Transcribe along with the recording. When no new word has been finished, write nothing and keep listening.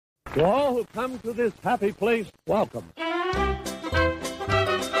To all who come to this happy place, welcome.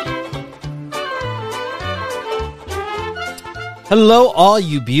 Hello, all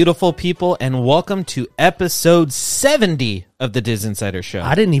you beautiful people, and welcome to episode 70 of the DisInsider Show.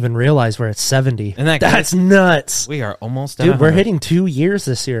 I didn't even realize we're at 70. Isn't that That's great? nuts. We are almost Dude, done. we're hitting 2 years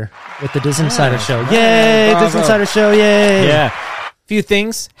this year with the DisInsider Show. Nice. Yay, Bravo. DisInsider Show, yay. Yeah. Few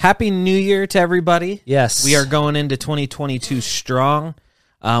things. Happy New Year to everybody. Yes. We are going into 2022 strong.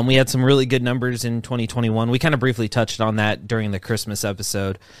 We had some really good numbers in 2021. We kind of briefly touched on that during the Christmas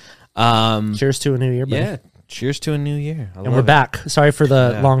episode. Cheers to a new year, buddy. Yeah. Cheers to a new year. And we're back. Sorry for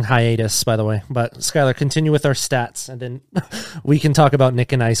the long hiatus, by the way. But, Skylar, continue with our stats, and then we can talk about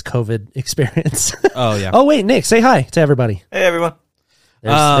Nick and I's COVID experience. Oh, yeah. Oh, wait, Nick, say hi to everybody. Hey, everyone.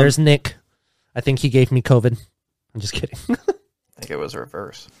 There's Nick. I think he gave me COVID. I'm just kidding. I think it was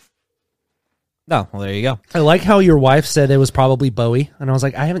reverse. Oh, well, there you go. I like how your wife said it was probably Bowie, and I was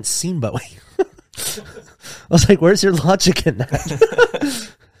like, I haven't seen Bowie. I was like, where's your logic in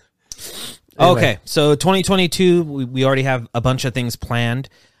that? Anyway. Okay, so 2022, we already have a bunch of things planned.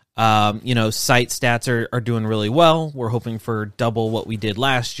 Site stats are doing really well. We're hoping for double what we did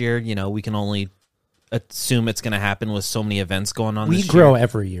last year. You know, we can only assume it's going to happen with so many events going on this year. We grow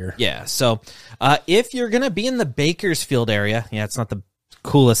every year. Yeah, so if you're going to be in the Bakersfield area, it's not the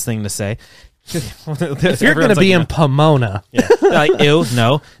coolest thing to say. If you're going to be in Pomona. Yeah. Like, ew,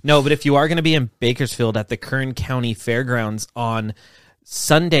 no. But if you are going to be in Bakersfield at the Kern County Fairgrounds on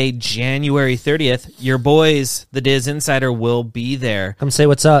Sunday, January 30th, your boys, the DisInsider, will be there. Come say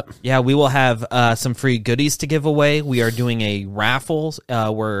what's up. Yeah, we will have some free goodies to give away. We are doing a raffle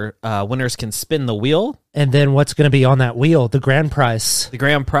where winners can spin the wheel. And then what's going to be on that wheel? The grand prize. The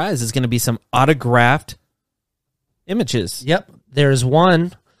grand prize is going to be some autographed images. Yep. There's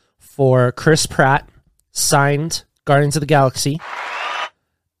one for Chris Pratt, signed Guardians of the Galaxy.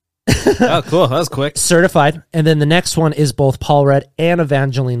 Oh, cool. That was quick. Certified. And then the next one is both Paul Rudd and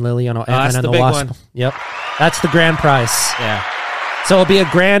Evangeline Lilly on that's the big one. Yep. That's the grand prize. Yeah. So it'll be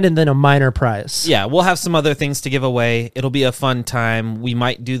a grand and then a minor prize. Yeah, we'll have some other things to give away. It'll be a fun time. We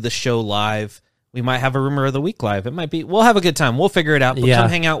might do the show live. We might have a Rumor of the Week live. We'll have a good time. We'll figure it out. But come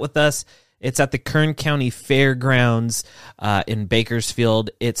hang out with us. It's at the Kern County Fairgrounds in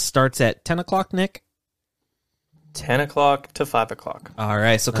Bakersfield. It starts at 10 o'clock, Nick? 10 o'clock to 5 o'clock. All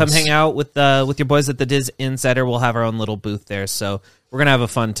right, so come hang out with your boys at the DisInsider. We'll have our own little booth there, so we're gonna have a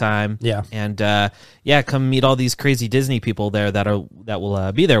fun time. Yeah, and come meet all these crazy Disney people there that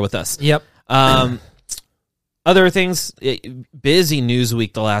will be there with us. Yep. Other things, busy news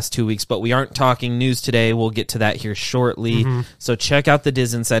week the last 2 weeks, but we aren't talking news today. We'll get to that here shortly. Mm-hmm. So check out the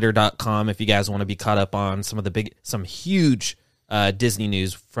DisInsider.com if you guys want to be caught up on some huge Disney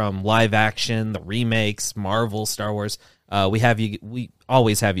news from live action, the remakes, Marvel, Star Wars. We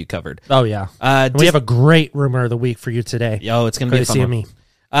always have you covered. Oh yeah. We have a great Rumor of the Week for you today. Yo, it's gonna be a fun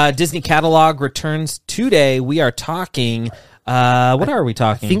one. Disney catalog returns today. We are talking. What are we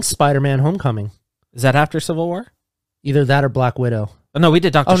talking? I think Spider-Man: Homecoming. Is that after Civil War? Either that or Black Widow. Oh no, we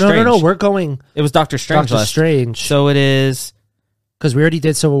did Doctor Strange. No. We're going. It was Doctor Strange. Doctor Strange. So it is because we already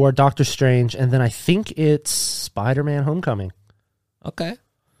did Civil War, Doctor Strange, and then I think it's Spider-Man: Homecoming. Okay.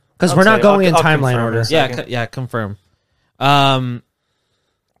 Because we're not going in timeline order. Yeah, confirm.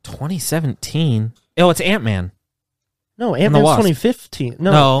 2017. Oh, it's Ant-Man. No, Ant-Man's 2015.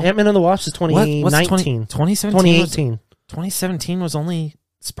 No, Ant-Man and the Wasp is 2019. 2018. 2017 was only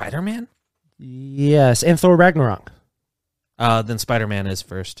Spider-Man? Yes, and Thor Ragnarok. Then Spider-Man is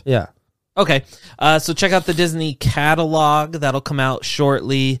first. Yeah. Okay. So check out the Disney catalog. That'll come out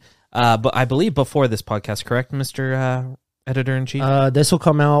shortly. But I believe before this podcast, correct, Mr. Editor-in-Chief? This will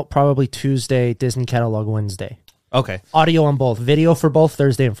come out probably Tuesday, Disney Catalog Wednesday. Okay. Audio on both. Video for both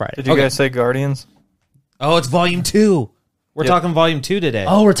Thursday and Friday. Did you guys say Guardians? Oh, it's Volume 2. We're talking Volume 2 today.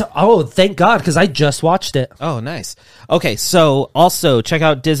 Oh, thank God, because I just watched it. Oh, nice. Okay, so also check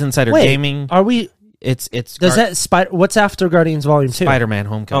out DisInsider Gaming. Are we... It's what's after Guardians Volume 2? Spider-Man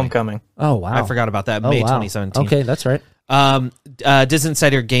Homecoming. Oh, wow. I forgot about that. May 2017. Okay, that's right.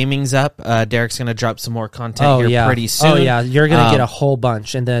 DisInsider Gaming's up. Derek's going to drop some more content pretty soon. Oh, yeah. You're going to get a whole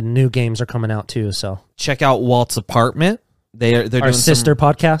bunch, and then new games are coming out, too. So check out Walt's Apartment. They're our doing sister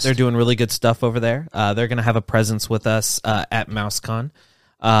podcast. They're doing really good stuff over there. They're going to have a presence with us at MouseCon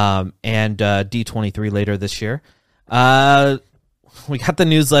and D23 later this year. We got the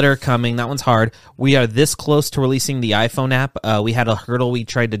newsletter coming. That one's hard. We are this close to releasing the iPhone app. We had a hurdle we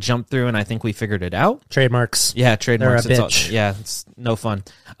tried to jump through, and I think we figured it out. Trademarks. Yeah, trademarks. They're a bitch. It's no fun.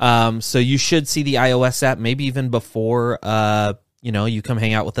 So you should see the iOS app maybe even before you come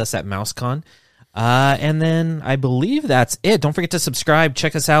hang out with us at MouseCon. And then I believe that's it. Don't forget to subscribe.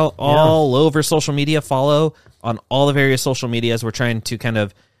 Check us out all over social media. Follow on all the various social medias. We're trying to kind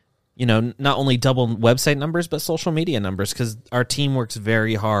of, not only double website numbers, but social media numbers, because our team works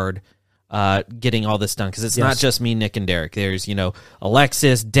very hard getting all this done, because it's not just me, Nick, and Derek. There's,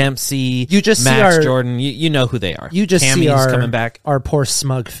 Alexis, Dempsey, You just Max, see Jordan. You know who they are. You just Tammy's see coming back. our poor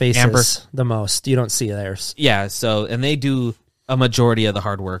smug faces Amber. the most. You don't see theirs. Yeah, so, and they do a majority of the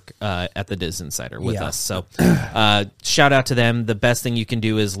hard work at the DisInsider with us. So shout out to them. The best thing you can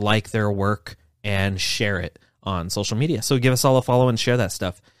do is like their work and share it on social media. So give us all a follow and share that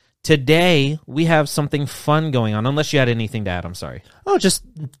stuff. Today, we have something fun going on, unless you had anything to add. I'm sorry. Oh, just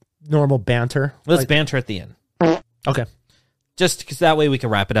normal banter. Let's banter at the end. Okay. Just because that way we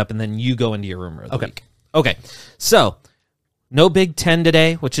can wrap it up, and then you go into your rumor of the week. Okay, so no Big Ten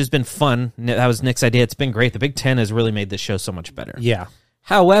today, which has been fun. That was Nick's idea. It's been great. The Big Ten has really made this show so much better. Yeah.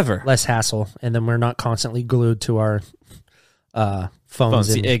 However, Less hassle, and then we're not constantly glued to our phones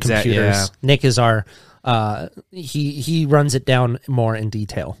and computers. Yeah. Nick is our he runs it down more in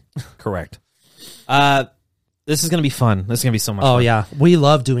detail. correct. This is going to be fun. This is going to be so much fun. Oh yeah, we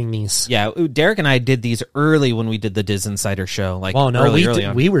love doing these. Yeah, Derek and I did these early when we did the DisInsider show. We on.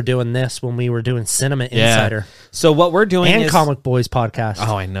 we were doing this when we were doing Cinema Insider So what we're doing and is Comic Boys podcast.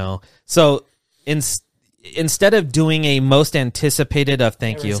 Oh, I know. So instead of doing a most anticipated of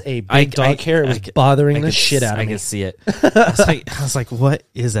thank There you, was a big dog hair. It was bothering the shit out of I me. could see it. I was like, what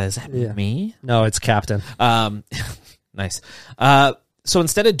is that? Is that me? No, it's Captain. Nice. So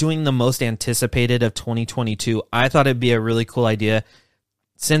instead of doing the most anticipated of 2022, I thought it'd be a really cool idea,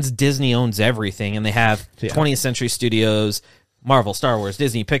 since Disney owns everything and they have 20th Century Studios, Marvel, Star Wars,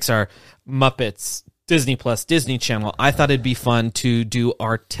 Disney, Pixar, Muppets, Disney Plus, Disney Channel. I thought it'd be fun to do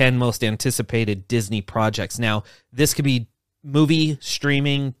our 10 most anticipated Disney projects. Now, this could be movie,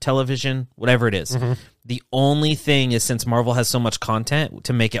 streaming, television, whatever it is. Mm-hmm. The only thing is, since Marvel has so much content,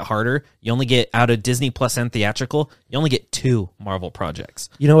 to make it harder, you only get, out of Disney Plus and theatrical, you only get 2 Marvel projects.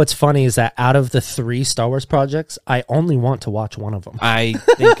 You know what's funny is that out of the 3 Star Wars projects, I only want to watch one of them. I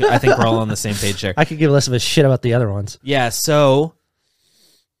think we're all on the same page there. I could give less of a shit about the other ones. Yeah, so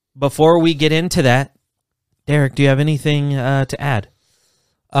before we get into that, Derek, do you have anything to add?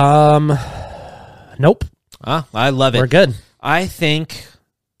 Nope. I love it. We're good. I think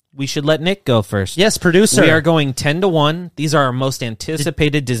we should let Nick go first. Yes, producer. We are going 10-1. These are our most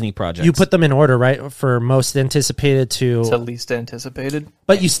anticipated Disney projects. You put them in order, right? For most anticipated to least anticipated.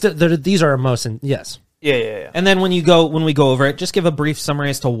 But you still these are our most yes. Yeah. And then when we go over it, just give a brief summary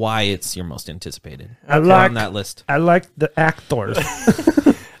as to why it's your most anticipated. On that list. I like the actors.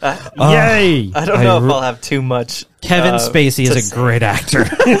 Yay! I don't know if I'll have too much. Kevin Spacey is a great actor.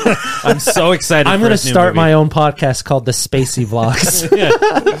 I'm so excited. I'm going to start my own podcast called the Spacey Vlogs.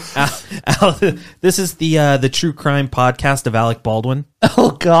 This is the true crime podcast of Alec Baldwin.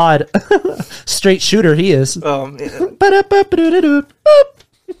 Oh God, straight shooter he is. I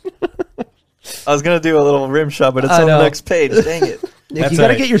was going to do a little rim shot, but it's on the next page. Dang it. Nick, you got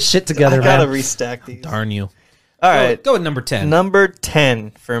to get your shit together, I got to man. restack these. Darn you. All right. Go with number 10. Number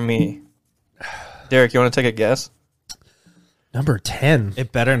 10 for me. Derek, you want to take a guess? Number 10.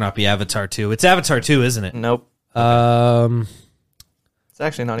 It better not be Avatar 2. It's Avatar 2, isn't it? Nope. Okay. It's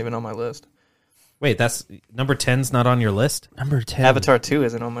actually not even on my list. Wait, that's number 10's not on your list? Number 10. Avatar 2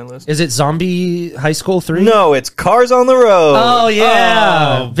 isn't on my list. Is it Zombie High School 3? No, it's Cars on the Road. Oh,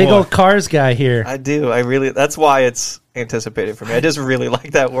 yeah. Oh, Big boy. old Cars guy here. I do. That's why it's anticipated for me. I just really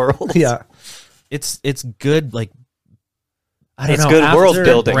like that world. Yeah. It's good, like, I don't It's know. good after world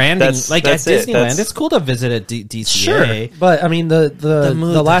building. Branding, That's at it. Disneyland, it's cool to visit at DCA. Sure. But, I mean,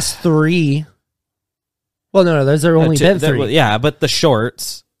 the last 3... Well, no, there's only been 3. Yeah, but the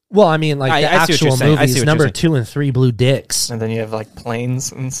shorts. Well, I mean, like, the I see what you're actual saying. I see movies, what number you're 2 and 3 blew dicks. And then you have like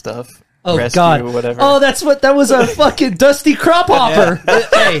planes and stuff. Oh, Rescue, God. Whatever. Oh, that was a fucking Dusty Crop Hopper.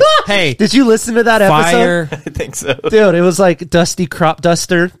 Hey, Did you listen to that episode? fire. I think so. Dude, it was like Dusty Crop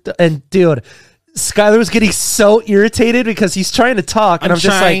Duster. And, dude, Skylar was getting so irritated because he's trying to talk. And I'm I'm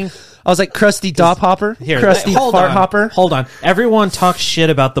just trying- like, I was like, Krusty Dop Hopper? Krusty hold Fart on, Hopper? Hold on. Everyone talks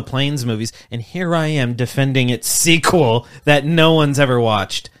shit about the Planes movies, and here I am defending its sequel that no one's ever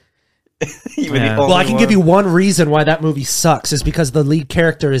watched. Well, I can give you one reason why that movie sucks is because the lead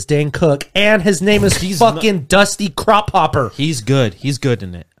character is Dan Cook and his name is fucking Dusty Crop Hopper. He's good. He's good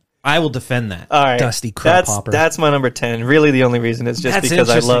in it. I will defend that. All right. Dusty Crop Hopper. That's my number 10. Really, the only reason is just That's because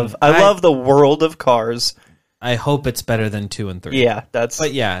I interesting. love the world of Cars. I hope it's better than 2 and 3. Yeah, that's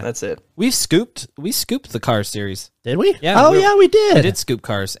it. We scooped the Cars series. Did we? Yeah, Oh, yeah, we did. We did scoop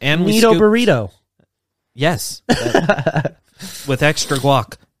Cars, and we Neato scooped, Burrito. yes, with extra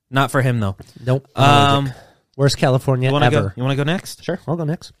guac. Not for him though. Nope. Worst California You want to ever. go? You want to go next? Sure, I'll go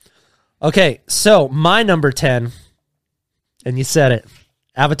next. Okay, so my number 10, and you said it,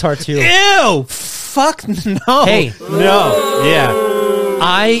 Avatar 2. Ew! Fuck no. Hey. No. Yeah.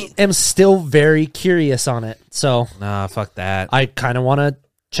 I am still very curious on it, so Nah, fuck that. I kind of want to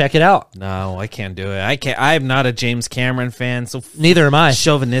check it out. No, I can't do it. I can't. I'm not a James Cameron fan, so Neither am I.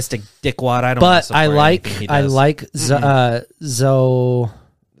 chauvinistic dickwad. I don't. But support I anything he does. like Zoe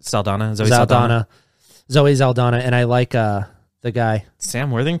Saldana, Saldana, and I like the guy.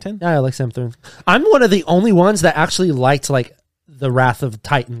 Sam Worthington. Yeah, I like Sam Thurman. I'm one of the only ones that actually liked like the Wrath of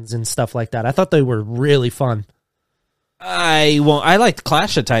Titans and stuff like that. I thought they were really fun. I liked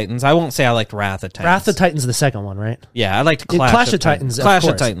Clash of Titans. I won't say I liked Wrath of Titans. Wrath of Titans, the second one, right? Yeah, I liked Clash of Titans. Clash of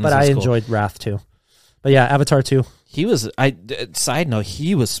of course, Titans, but I was cool. enjoyed Wrath too. But yeah, Avatar 2. He was. Side note,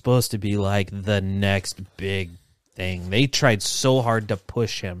 he was supposed to be like the next big thing. They tried so hard to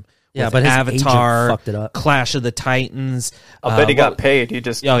push him. Yeah, with but his Avatar, agent fucked it up. Clash of the Titans. I bet he got paid. He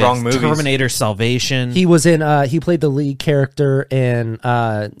just wrong movies. Terminator Salvation. He was in. He played the lead character in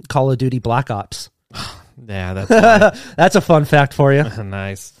Call of Duty Black Ops. Yeah, that's That's a fun fact for you.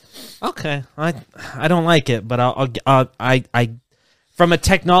 nice. Okay, I don't like it, but I from a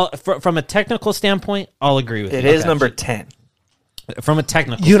technical standpoint, I'll agree with you. It is number 10. From a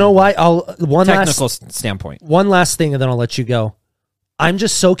technical. You know what? technical standpoint. One last thing, and then I'll let you go. I'm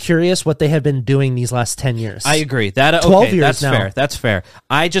just so curious what they have been doing these last 10 years. I agree. That 12 okay, years that's now. fair. That's fair.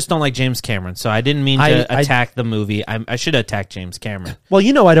 I just don't like James Cameron, so I didn't mean to attack the movie. I should attack James Cameron. Well,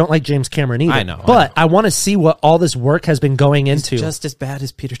 you know I don't like James Cameron either. I know, But I want to see what all this work has been going into. Just as bad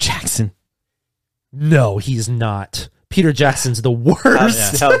as Peter Jackson. No, he's not. Peter Jackson's the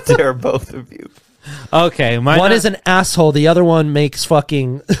worst. How dare both of you? Okay, One is an asshole. The other one makes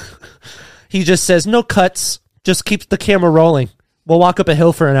fucking... He just says, no cuts. Just keeps the camera rolling. We'll walk up a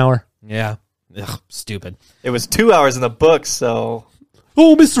hill for an hour. Yeah. Ugh, stupid. It was 2 hours in the book, so...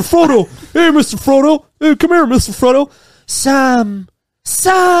 Oh, Mr. Frodo. Hey, Mr. Frodo. Hey, come here, Mr. Frodo. Sam,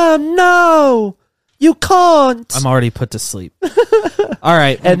 no. You can't. I'm already put to sleep. All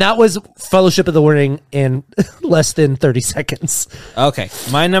right. And that was Fellowship of the Ring in less than 30 seconds. Okay.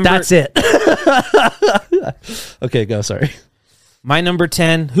 My number... That's it. Okay, go. Sorry. My number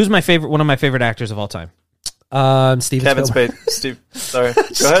 10. Who's my favorite? One of my favorite actors of all time. Steven Kevin Spielberg. Spade. Steve. Sorry. Go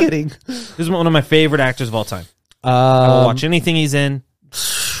Just ahead. kidding. Who's one of my favorite actors of all time? I will watch anything he's in.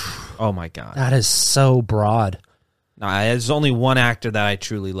 Oh my god. That is so broad. Nah, there's only one actor that I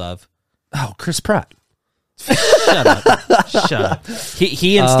truly love. Oh, Chris Pratt. Shut up. Shut up.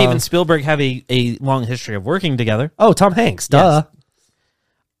 He and Steven Spielberg have a long history of working together. Oh, Tom Hanks. Duh. Yes.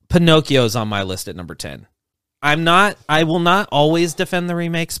 Pinocchio's on my list at number 10. I will not always defend the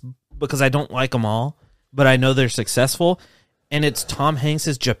remakes because I don't like them all, but I know they're successful. And it's Tom Hanks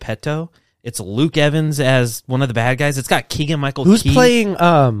as Geppetto. It's Luke Evans as one of the bad guys. It's got Keegan-Michael Who's Key. playing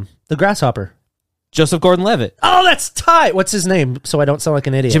the Grasshopper? Joseph Gordon-Levitt. Oh, that's tight. What's his name? So I don't sound like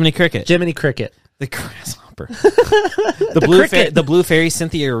an idiot. Jiminy Cricket. Jiminy Cricket. The grasshopper. the cricket. The blue fairy,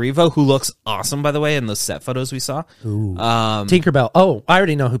 Cynthia Erivo, who looks awesome, by the way, in those set photos we saw. Tinkerbell. Oh, I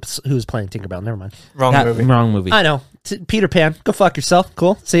already know who's playing Tinkerbell. Never mind. Wrong movie. I know. Peter Pan. Go fuck yourself.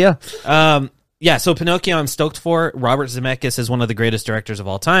 Cool. See ya. Yeah, so Pinocchio I'm stoked for. Robert Zemeckis is one of the greatest directors of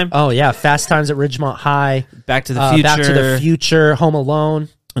all time. Oh, yeah. Fast Times at Ridgemont High. Back to the Future. Back to the Future. Home Alone.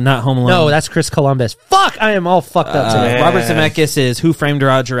 Not Home Alone. No, that's Chris Columbus. Fuck, I am all fucked up today. Yeah. Robert Zemeckis is Who Framed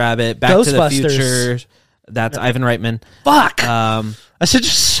Roger Rabbit, Back to the Ghostbusters. Future. That's Ivan Reitman. Fuck. I should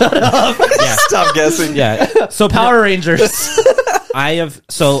just shut up. Stop guessing. Yeah. So Power Rangers. I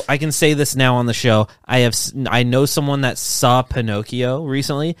can say this now on the show. I know someone that saw Pinocchio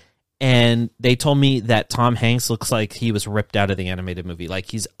recently, and they told me that Tom Hanks looks like he was ripped out of the animated movie.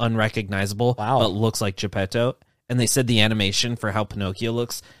 Like he's unrecognizable, but looks like Geppetto. And they said the animation for how Pinocchio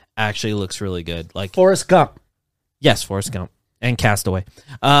looks actually looks really good. Like Forrest Gump. Yes, Forrest Gump and Castaway.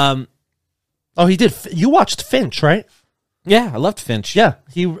 Oh, he did. You watched Finch, right? Yeah, I loved Finch. Yeah,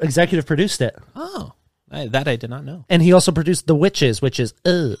 he executive produced it. Oh, that I did not know. And he also produced The Witches, which is...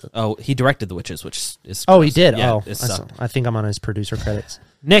 Oh, he directed The Witches, which is... Oh, he did? Yeah, oh, it sucked. I think I'm on his producer credits.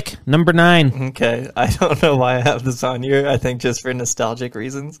 Nick, number 9. Okay. I don't know why I have this on here. I think just for nostalgic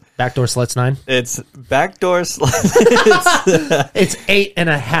reasons. Backdoor Sluts 9? It's Backdoor Sluts. It's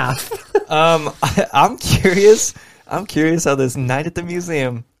 8.5. I'm curious. I'm curious how this night at the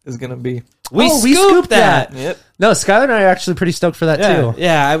museum is going to be. We scooped that. Yep. No, Skylar and I are actually pretty stoked for that, too.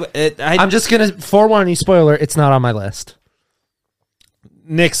 Yeah, I'm just going to forewarn you, spoiler, it's not on my list.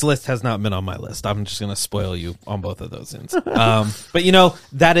 Nick's list has not been on my list. I'm just going to spoil you on both of those ends. But, you know,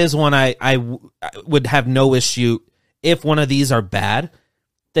 that is one I would have no issue if one of these are bad.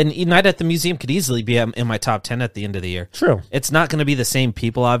 then Night at the Museum could easily be in my top 10 at the end of the year. True. It's not going to be the same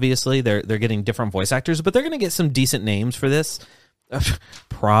people, obviously. They're getting different voice actors, but they're going to get some decent names for this.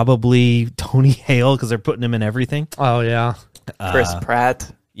 Probably Tony Hale, because they're putting him in everything. Oh, yeah. Chris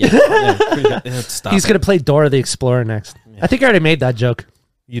Pratt. Yeah. Stop He's going to play Dora the Explorer next. I think I already made that joke.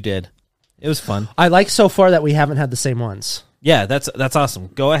 You did. It was fun. I like so far that we haven't had the same ones. Yeah, that's awesome.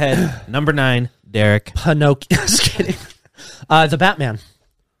 Go ahead. Number 9, Derek. Pinocchio. Just kidding. The Batman.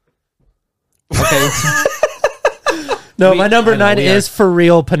 Okay. No, my number 9 is for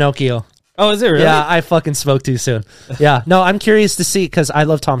real Pinocchio. Oh, is it really? Yeah, I fucking spoke too soon. Yeah, no, I'm curious to see because I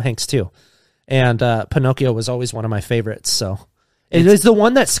love Tom Hanks too, and Pinocchio was always one of my favorites. So it was the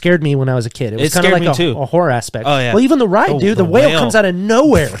one that scared me when I was a kid. It was kind of like a horror aspect. Oh yeah. Well, even the ride, dude, the whale comes out of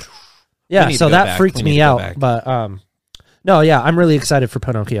nowhere. Yeah, so that freaked me out. But no, yeah, I'm really excited for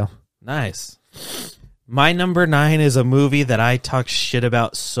Pinocchio. Nice. My number 9 is a movie that I talk shit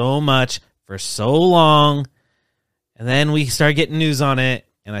about so much for so long, and then we started getting news on it,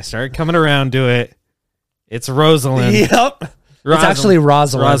 and I started coming around to it. It's Rosalind. Yep. It's actually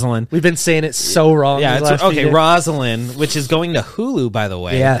Rosalind. Rosalind. We've been saying it so wrong. Yeah, it's okay. Rosalind, which is going to Hulu, by the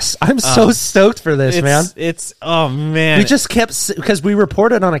way. Yes, I'm so stoked for this, man. It's oh man. We just kept because we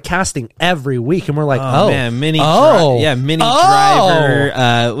reported on a casting every week, and we're like, man, Minnie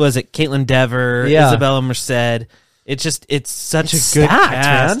Driver. Was it Caitlin Dever? Yeah. Isabella Merced. It's such a good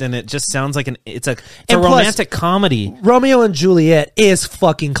cast, man. And it just sounds like it's a romantic comedy. Romeo and Juliet is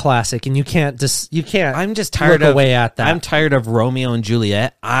fucking classic, and you can't. I'm just tired look away at that. I'm tired of Romeo and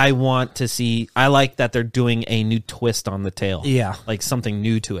Juliet. I want to see. I like that they're doing a new twist on the tale. Yeah, like something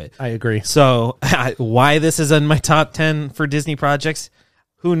new to it. I agree. So why this is in my top 10 for Disney projects?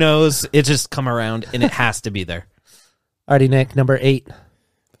 Who knows? It just come around, and it has to be there. Alrighty, Nick, number 8.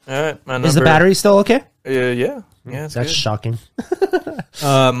 All right, is the battery still okay? Yeah, it's that's good. Shocking.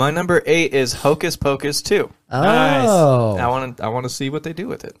 My number 8 is Hocus Pocus 2. Oh, nice. I want to see what they do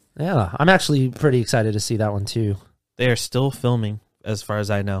with it. Yeah, I'm actually pretty excited to see that one too. They are still filming, as far as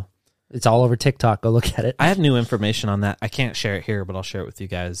I know. It's all over TikTok. Go look at it. I have new information on that. I can't share it here, but I'll share it with you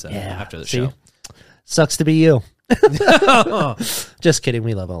guys after the show. Sucks to be you. Just kidding.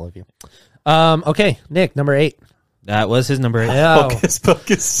 We love all of you. Okay, Nick, number 8. That was his number 8. Yeah. Hocus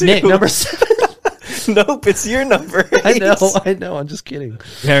Pocus 2. Nick, number 7. Nope, it's your number 8. I know. I'm just kidding.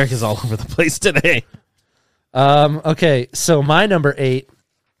 Derek is all over the place today. Okay, so my number 8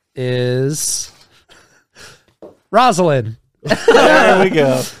 is Rosalind. There we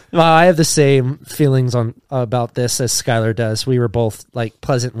go. Well, I have the same feelings about this as Skylar does. We were both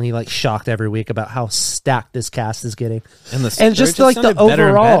pleasantly shocked every week about how stacked this cast is getting, and just like the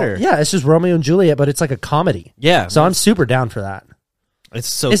overall. Yeah, it's just Romeo and Juliet, but it's like a comedy. Yeah, so I'm super down for that. It's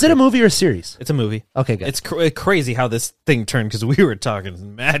so. Is it a movie or a series? It's a movie. Okay, good. It's crazy how this thing turned because we were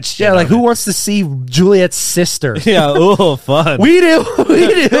talking mad shit. Yeah, who wants to see Juliet's sister? Yeah, oh, fun. We do.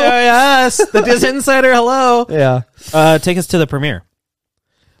 Yes, the DisInsider. Hello. Yeah. Take us to the premiere.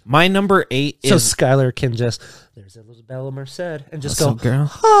 My number 8 is... So Skylar can just... There's Isabella Merced. And just go... Girl.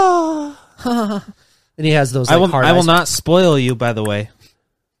 Ah. And he has those I will not spoil you, by the way.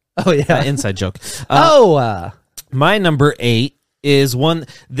 Oh, yeah. Inside joke. My number 8 is one...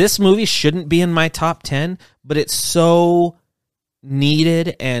 This movie shouldn't be in my top 10, but it's so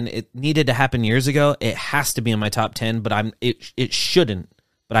needed, and it needed to happen years ago. It has to be in my top 10, but it shouldn't.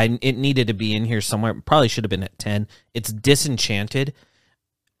 But it needed to be in here somewhere. Probably should have been at 10. It's Disenchanted.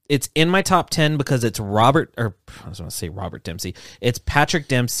 It's in my top 10 because it's Robert Dempsey. It's Patrick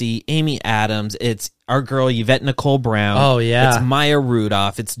Dempsey, Amy Adams. It's our girl Yvette Nicole Brown. Oh, yeah. It's Maya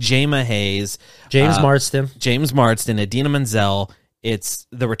Rudolph. It's Jayma Hayes. James Marsden, Idina Menzel. It's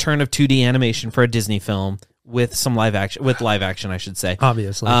the return of 2D animation for a Disney film with some live action, I should say.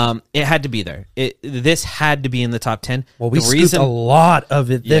 Obviously. It had to be there. This had to be in the top 10. Well, we scooped a lot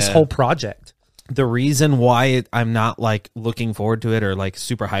of it, this whole project. The reason why I'm not looking forward to it or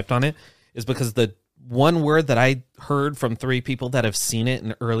super hyped on it is because the one word that I heard from 3 people that have seen it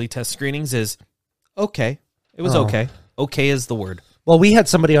in early test screenings is okay. It was okay. Okay is the word. Well, we had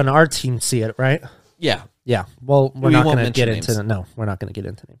somebody on our team see it, right? Yeah. Yeah. Well, we're not going to get into it. No, we're not going to get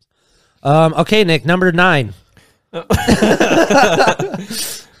into names. Okay, Nick, number 9.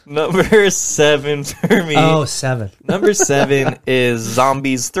 Number 7 for me. Oh, 7. Number 7 is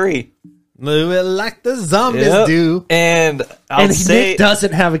Zombies 3. Like the zombies do. And Nick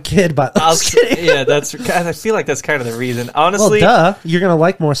doesn't have a kid, but yeah, I feel like that's kind of the reason. Honestly, well, duh, you're gonna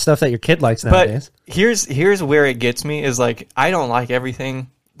like more stuff that your kid likes nowadays. But here's where it gets me is I don't like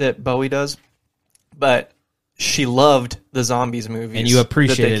everything that Bowie does, but she loved the Zombies movies, and you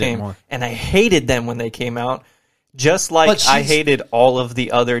appreciated it more. And I hated them when they came out. Just like I hated all of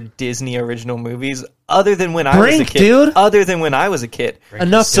the other Disney original movies, other than when I was a kid. Dude. Other than when I was a kid.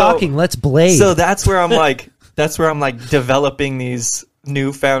 Enough talking. Let's blade. So that's where I'm like, developing these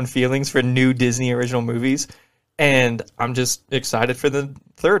newfound feelings for new Disney original movies, and I'm just excited for the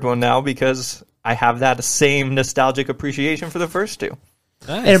third one now because I have that same nostalgic appreciation for the first two.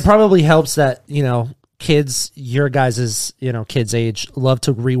 Nice. And it probably helps that kids, your guys' kids' age, love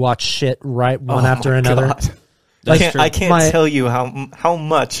to rewatch shit one after another. God. I can't tell you how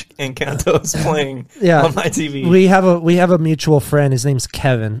much Encanto is playing on my TV. We have a mutual friend. His name's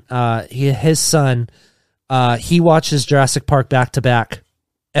Kevin. His son, he watches Jurassic Park back to back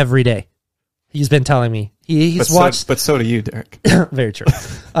every day. He's been telling me he's watched, but so do you, Derek. Very true.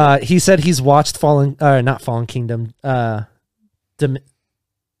 He said he's watched not Fallen Kingdom.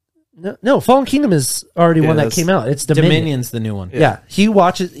 No, Fallen Kingdom is already one that came out. It's Dominion's the new one. Yeah, he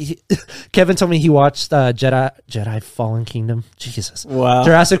watches. Kevin told me he watched Jedi Fallen Kingdom. Jesus, wow,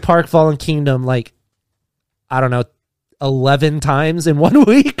 Jurassic Park Fallen Kingdom. Like, I don't know, 11 times in 1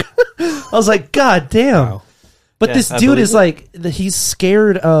 week. I was like, God damn! Wow. But this dude is like, he's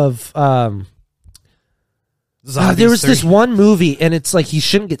scared of. There was this one movie, and it's like he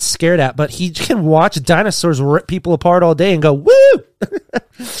shouldn't get scared at, but he can watch dinosaurs rip people apart all day and go woo.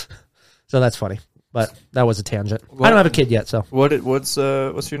 So that's funny, but that was a tangent. I don't have a kid yet, so what's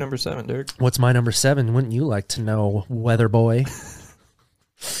your number 7, Derek? What's my number 7? Wouldn't you like to know, weather boy?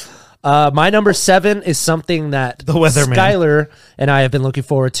 My number 7 is something that the weatherman Skylar and I have been looking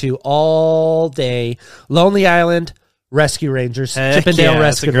forward to all day. Lonely Island Rescue Rangers, Chippendale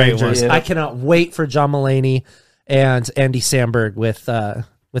Rescue Rangers. I cannot wait for John Mulaney and Andy Samberg with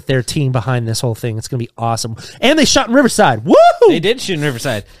their team behind this whole thing. It's gonna be awesome. And they shot in Riverside. Woo! They did shoot in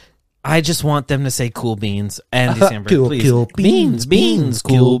Riverside. I just want them to say "cool beans," Andy Samberg, cool, please. Cool beans,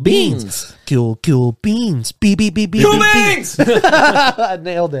 cool beans, cool beans, cool beans. I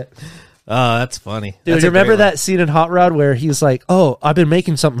nailed it. Oh, that's funny. Dude, that's you remember that scene in Hot Rod where he's like, "Oh, I've been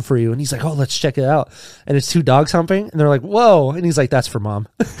making something for you," and he's like, "Oh, let's check it out." And it's 2 dogs humping, and they're like, "Whoa!" And he's like, "That's for Mom."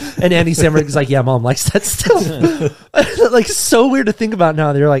 And Andy Samberg is like, "Yeah, Mom likes that stuff." Like, so weird to think about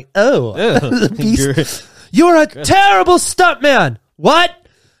now. They're like, "Oh, you're a terrible stuntman." What?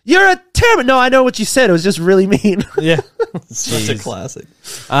 You're a terrible. No, I know what you said. It was just really mean. Yeah, such a classic.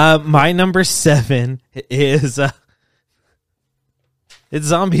 My number 7 is it's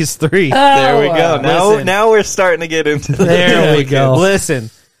Zombies 3. There we go. Now we're starting to get into there we go.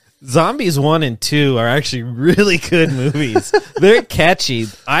 Listen, Zombies 1 and 2 are actually really good movies. They're catchy.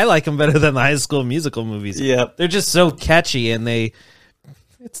 I like them better than the High School Musical movies. Yep. They're just so catchy, and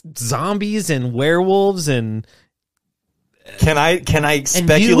it's zombies and werewolves and. Can I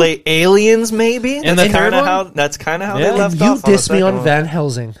speculate aliens maybe? And that's kind of how they left off. You dissed me on Van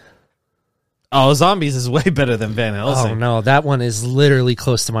Helsing. Oh, Zombies is way better than Van Helsing. Oh no, that one is literally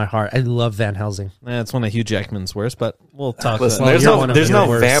close to my heart. I love Van Helsing. It's one of Hugh Jackman's worst, but we'll talk. Listen, there's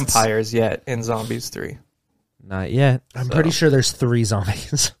no vampires yet in Zombies 3. Not yet. I'm pretty sure there's 3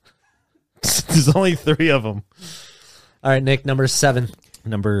 zombies. There's only 3 of them. All right, Nick, number 7.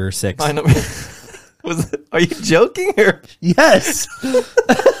 Number 6. My number. Are you joking? Or? Yes.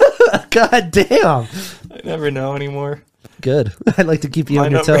 God damn. I never know anymore. Good. I'd like to keep you on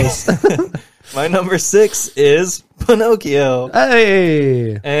your toes. My number 6 is Pinocchio.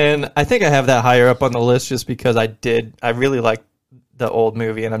 Hey. And I think I have that higher up on the list just because I really like the old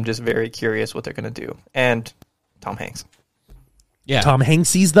movie, and I'm just very curious what they're going to do. And Tom Hanks. Yeah. Tom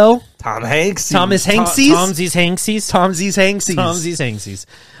Hanksies, though? Tom Hanks. Thomas Hanksies? Tomsies Hanksies. Tomsies Hanksies. Tomsies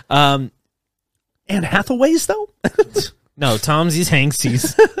Hanksies. Anne Hathaway's, though? No, Tomsies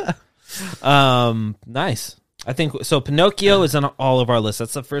Hanksies. Nice. I think so. Pinocchio is on all of our lists.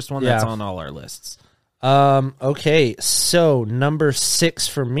 That's the first one that's on all our lists. Okay, so number 6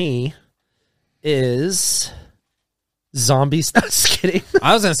 for me is Zombies. Just kidding.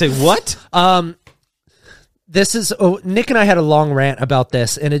 I was gonna say what? This is Nick and I had a long rant about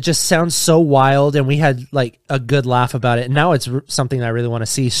this, and it just sounds so wild, and we had like a good laugh about it. And now it's something I really want to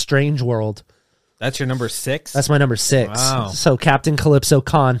see. Strange World. That's your number 6? That's my number 6. Wow. So Captain Calypso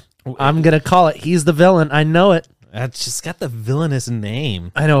Khan. I'm going to call it. He's the villain. I know it. That's just got the villainous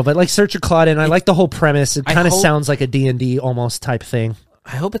name. I know, but like Search of Claudine, I like the whole premise. It kind of sounds like a D&D almost type thing.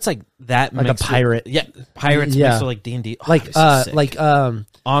 I hope it's like that. Like a pirate. Pirates mixed with like D&D. Oh,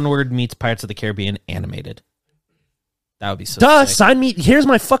 Onward meets Pirates of the Caribbean animated. That would be so sick. Sign me. Here's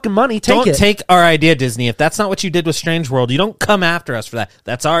my fucking money. Don't take our idea, Disney. If that's not what you did with Strange World, you don't come after us for that.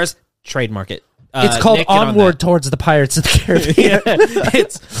 That's ours. Trademark it. It's called Nick, get on Onward that. Towards the Pirates of the Caribbean.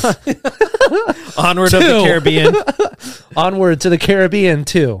 It's Onward of the Caribbean. Onward to the Caribbean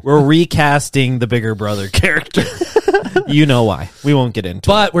 2. We're recasting the bigger brother character. You know why. We won't get into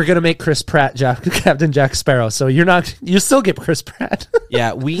it. But we're gonna make Chris Pratt Captain Jack Sparrow. So you still get Chris Pratt.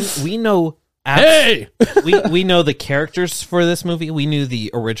 Yeah, we know. Hey! we know the characters for this movie. We knew the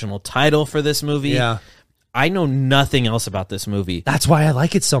original title for this movie. Yeah. I know nothing else about this movie. That's why I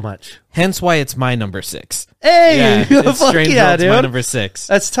like it so much. Hence why it's my number 6. Hey! Yeah, it's Fuck Strange yeah, World's dude. my number 6.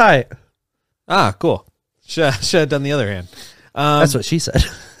 That's tight. Ah, cool. Should have done the other hand. That's what she said.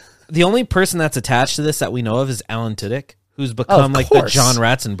 The only person that's attached to this that we know of is Alan Tudyk, who's become like the John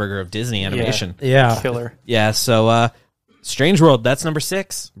Ratzenberger of Disney animation. Yeah. Killer. Yeah, so Strange World, that's number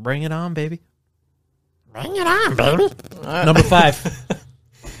 6. Bring it on, baby. Bring it on, baby. Number 5.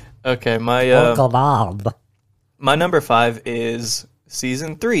 Okay, my number 5 is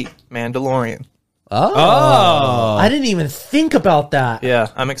season 3, Mandalorian. Oh. I didn't even think about that. Yeah,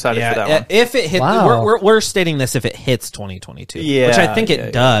 I'm excited for that one. If it hits, Wow. we're stating this if it hits 2022, Yeah, which I think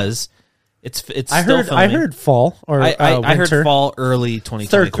it does. It's I still heard filming. fall or I winter. heard fall early 2023.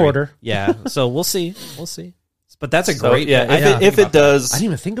 Third quarter. Yeah, so we'll see. But that's a great. Yeah, I didn't if think it does, I didn't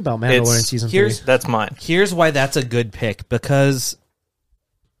even think about Mandalorian season 3. that's mine. Here's why that's a good pick, because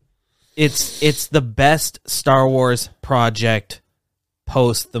it's the best Star Wars project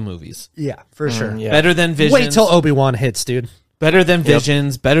post the movies. Yeah, for sure. Yeah. Better than Visions. Wait till Obi-Wan hits, dude. Better than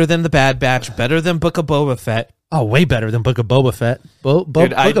Visions. Better than The Bad Batch. Better than Book of Boba Fett. Oh, way better than Book of Boba Fett.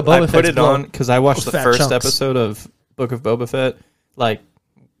 Dude, I put it on because I watched the fat first chunks. episode of Book of Boba Fett, like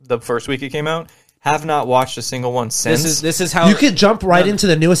the first week it came out. Have not watched a single one since. This is how You could jump right into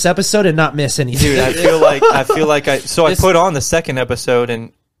the newest episode and not miss anything. Dude, I feel like I put on the second episode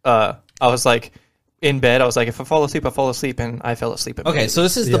and I was like in bed. I was like, if I fall asleep, I fall asleep, and I fell asleep. Okay, so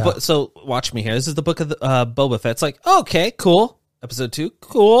this is the book. So watch me here. This is the book of the, Boba Fett. It's like, okay, cool. Episode 2,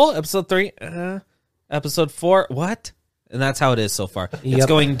 cool. Episode 3, episode 4, what? And that's how it is so far. It's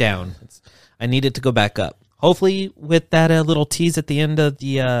going down. I need it to go back up. Hopefully, with that little tease at the end of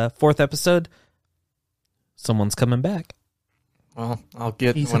the 4th episode, someone's coming back. Well,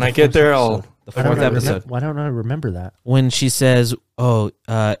 when I get there. I'll The 4th episode. Why don't I remember that? When she says, "Oh,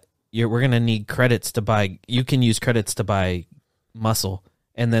 we're gonna need credits to buy. You can use credits to buy muscle,"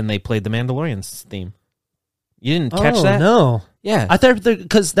 and then they played the Mandalorian's theme. You didn't catch that? No. Yeah, I thought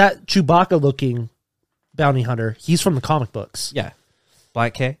because that Chewbacca-looking bounty hunter, he's from the comic books. yeah.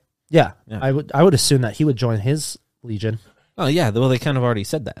 Black K. Yeah, Yeah. I would assume that he would join his legion. Oh yeah. Well, they kind of already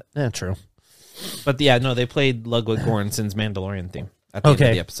said that. Yeah, true. But yeah, no, they played Ludwig Göransson's Mandalorian theme at the end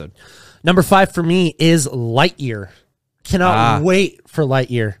of the episode. Number 5 for me is Lightyear. Cannot wait for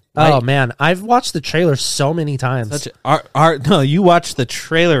Lightyear. Oh man, I've watched the trailer so many times. You watched the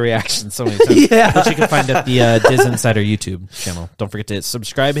trailer reaction so many times. Yeah. Which you can find at the DisInsider YouTube channel. Don't forget to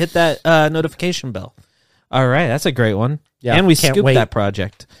subscribe, hit that notification bell. All right, that's a great one. Yeah, and we can't scooped wait. that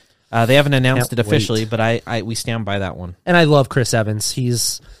project. They haven't announced Can't it officially, wait. but we stand by that one. And I love Chris Evans.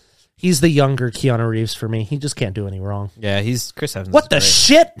 He's the younger Keanu Reeves for me. He just can't do any wrong. Yeah, Chris Evans. What the is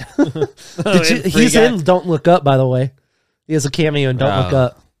shit? He's guy. in Don't Look Up, by the way. He has a cameo in Don't Look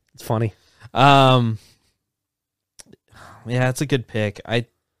Up. It's funny. Yeah, it's a good pick.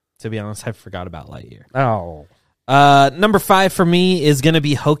 To be honest, I forgot about Lightyear. Oh. Number 5 for me is going to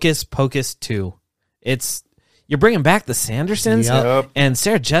be Hocus Pocus 2. You're bringing back the Sandersons and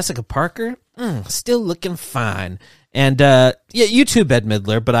Sarah Jessica Parker, still looking fine. And you too, Bette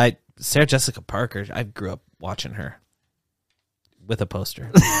Midler, but Sarah Jessica Parker, I grew up watching her with a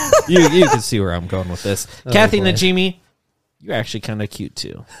poster. you can see where I'm going with this. Kathy boy. Najimy, you're actually kind of cute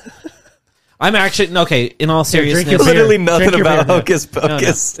too. I'm actually okay. In all seriousness, drink your beer. literally nothing Drink your about beer. Hocus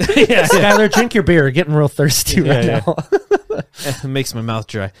Pocus. Yeah, Skylar, drink your beer. Getting real thirsty right now. It makes my mouth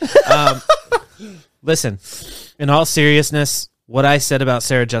dry. Listen, in all seriousness, what I said about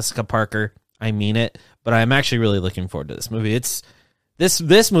Sarah Jessica Parker, I mean it. But I'm actually really looking forward to this movie.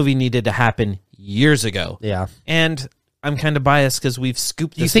 This movie needed to happen years ago. Yeah. And I'm kind of biased because we've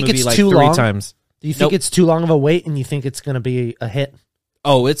scooped Do you this think movie it's like too 3 long? times. Do you think it's too long of a wait and you think it's going to be a hit?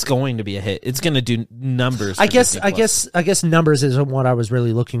 Oh, it's going to be a hit. It's going to do numbers. I guess numbers isn't what I was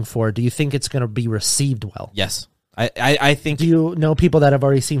really looking for. Do you think it's going to be received well? Yes. I think. Do you know people that have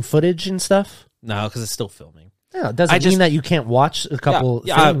already seen footage and stuff? No, because it's still filming. Yeah, it doesn't mean that you can't watch a couple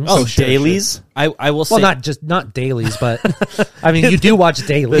things. Sure, dailies? Sure. I will say. Well, not dailies, but I mean, you do watch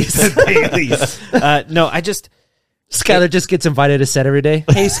dailies. Dailies. No, I just. Skylar just gets invited to set every day.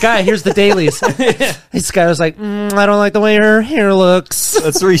 Hey, Sky, here's the dailies. Hey, Skylar's like, I don't like the way her hair looks.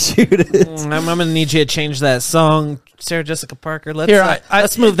 Let's reshoot it. I'm going to need you to change that song Sarah Jessica Parker.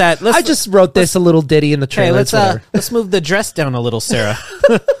 Let's move that. I just wrote this a little ditty in the trailer. Let's move the dress down a little, Sarah.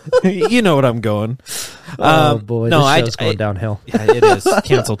 You know what I'm going. Oh boy, no, this show's going downhill. Yeah, it is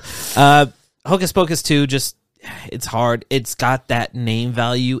canceled. Hocus Pocus 2, just it's hard. It's got that name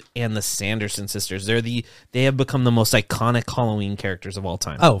value, and the Sanderson sisters. They have become the most iconic Halloween characters of all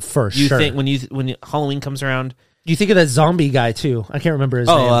time. Oh, for you sure. Think when Halloween comes around, you think of that zombie guy too. I can't remember his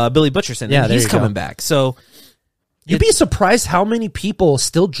name. Billy Butcherson. Yeah, he's coming back. So you'd be surprised how many people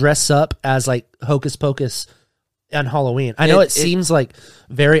still dress up as like Hocus Pocus on Halloween. I know it seems like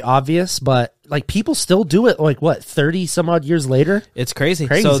very obvious, but like people still do it. Like what, 30 some odd years later? It's crazy.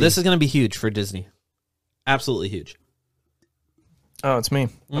 So this is going to be huge for Disney. Absolutely huge. Oh, it's me.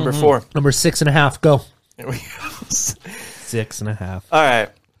 Number 4. Number 6.5. Go. Here we go. 6.5. All right.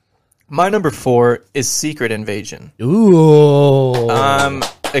 My number 4 is Secret Invasion. Ooh. I'm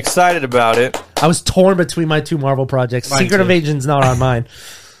excited about it. I was torn between my two Marvel projects. Mine Secret too. Invasion's not on mine.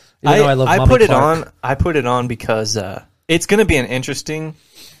 Even though I love Mommy put it Clark. on. I put it on because it's going to be an interesting.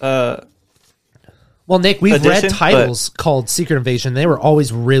 Well, Nick, we've read titles called Secret Invasion. They were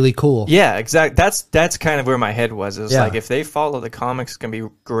always really cool. Yeah, exactly. That's kind of where my head was. It's like if they follow the comics, it's going to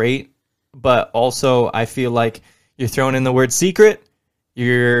be great. But also, I feel like you're throwing in the word secret.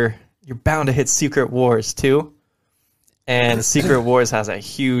 You're bound to hit Secret Wars too. And Secret Wars has a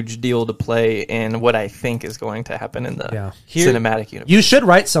huge deal to play in what I think is going to happen in the cinematic universe. You should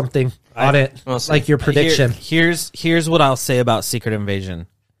write something on it, like your prediction. Here's what I'll say about Secret Invasion.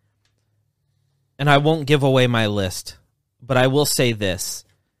 And I won't give away my list, but I will say this.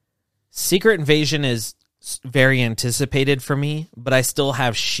 Secret Invasion is very anticipated for me, but I still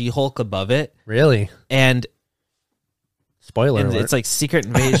have She-Hulk above it. Really? And spoiler alert. It's like Secret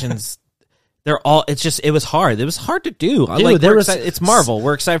Invasions... It was hard. It was hard to do. Dude, it's Marvel.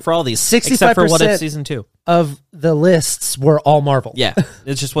 We're excited for all these. 65% except for What If Season 2. Of the lists were all Marvel. Yeah.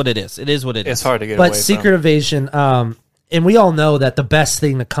 It's just what it is. It is what it is. It's hard to get away from. But Secret Invasion, and we all know that the best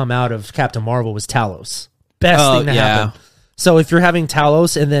thing to come out of Captain Marvel was Talos. Best thing to happen. So if you're having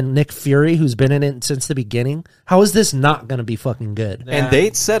Talos and then Nick Fury, who's been in it since the beginning, how is this not going to be fucking good? Yeah. And they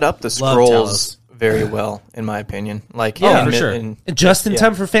set up the Skrulls very well, in my opinion. Like, for sure. And just in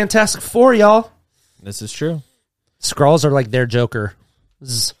time for Fantastic Four, y'all. This is true. Skrulls are like their Joker.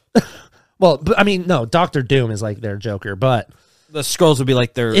 Well, I mean, no, Doctor Doom is like their Joker, but the Skrulls would be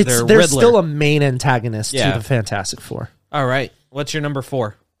like their Riddler. They're still a main antagonist to the Fantastic Four. All right. What's your number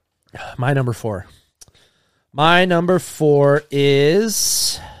 4? My number 4. My number 4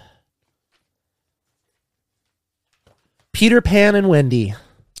 is Peter Pan and Wendy.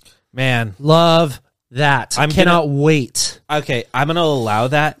 Man. Love that. I cannot wait. Okay, I'm going to allow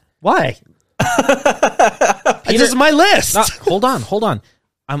that. Why? This is my list. Hold on.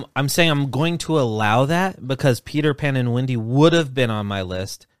 I'm saying I'm going to allow that because Peter Pan and Wendy would have been on my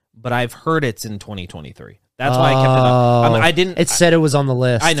list, but I've heard it's in 2023. That's why I kept it on. I didn't. It said it was on the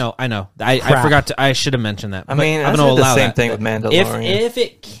list. I know. I forgot to. I should have mentioned that. I mean, I'm going to allow the same that. thing with Mandalorian. If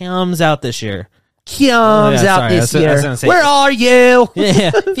it comes out this year. This year. Where are you? Yeah,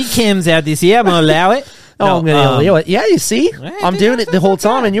 if he comes out this year, I'm going to allow it. No, I'm going to allow it. Yeah, you see? I'm doing it the whole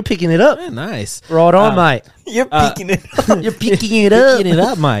time, and you're picking it up. Yeah, nice. Right on, mate. You're picking it up. You're picking it up. Picking it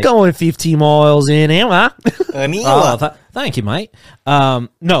up, mate. Going 50 miles an hour. Thank you, mate.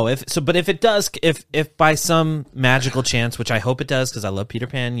 No, but if it does, if by some magical chance, which I hope it does, because I love Peter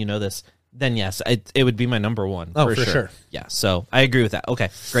Pan, you know this, then yes, it would be my number 1. Oh, for sure. Yeah, so I agree with that. Okay,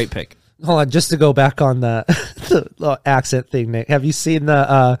 great pick. Hold on, just to go back on the accent thing, Nick. Have you seen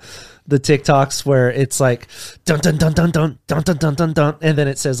the TikToks where it's like dun dun dun dun dun dun dun dun dun dun, and then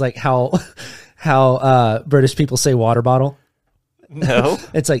it says like how British people say water bottle? No,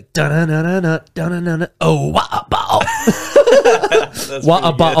 it's like dun dun dun dun dun dun. Oh, water bottle.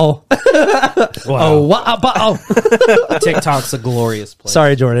 Water bottle. Oh, water bottle. TikTok's a glorious place.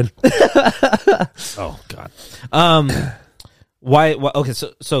 Sorry, Jordan. Oh God. Why? Okay,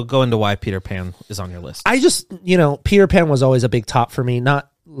 so go into why Peter Pan is on your list. I just, Peter Pan was always a big top for me,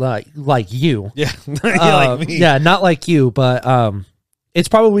 not like you. Yeah, like me. Yeah, not like you, but it's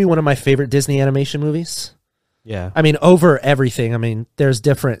probably one of my favorite Disney animation movies. Yeah, I mean, over everything. I mean, there's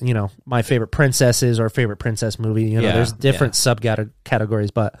different, my favorite princesses or favorite princess movie. There's different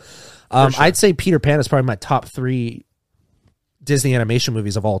subcategories, but sure. I'd say Peter Pan is probably my top 3 Disney animation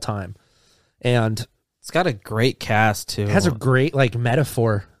movies of all time, and it's got a great cast too. It has a great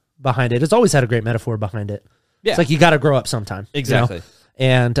metaphor behind it. It's always had a great metaphor behind it. Yeah. It's like you got to grow up sometime. Exactly.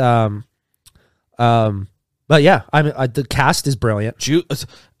 And but But yeah, the cast is brilliant.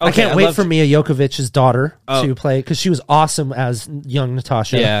 I can't wait for Mia Jokovich's daughter to play, because she was awesome as young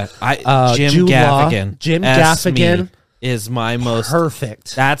Natasha. Yeah, Jim Gaffigan. Jim Gaffigan is my most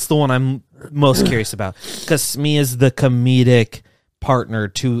perfect. That's the one I'm most curious about, because Smee is the comedic partner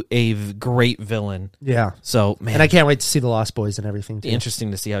to a great villain. Yeah. So man, and I can't wait to see the Lost Boys and everything too.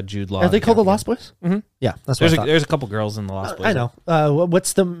 Interesting to see how Jude Law. Are they called the Lost Boys? Mm-hmm. Yeah, that's what there's a couple girls in the Lost Boys. I know.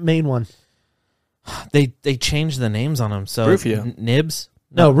 What's the main one? They changed the names on them. So Rufio. Nibs.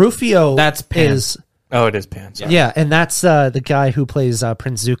 No, Rufio. That's Pan. Oh, it is Pan. Sorry. Yeah, and that's the guy who plays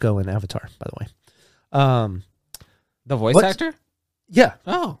Prince Zuko in Avatar, by the way. The voice actor? Yeah.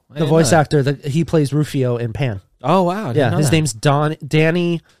 Oh, the voice actor. He plays Rufio in Pan. Oh, wow. Yeah, his name's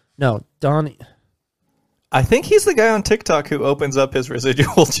Danny. No, Donnie. I think he's the guy on TikTok who opens up his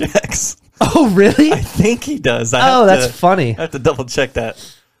residual checks. Oh, really? I think he does. That's funny. I have to double check that.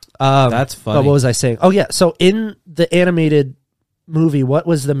 That's funny. What was I saying? Oh, yeah. So in the animated movie, what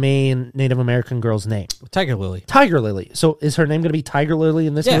was the main Native American girl's name? Tiger Lily. Tiger Lily. So is her name going to be Tiger Lily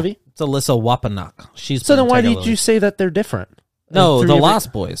in this movie? It's Alyssa Wapanak. So then why did you say that they're different? No, the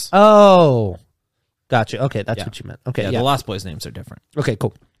Lost Boys. Oh, gotcha. Okay, that's what you meant. Okay, the Lost Boys names are different. Okay,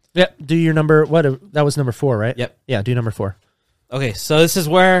 cool. Yeah, do your number. That was number 4, right? Yep. Yeah, do number 4. Okay, so this is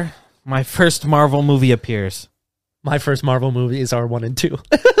where my first Marvel movie appears. My first Marvel movies are 1 and 2.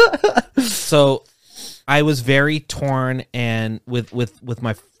 So I was very torn and with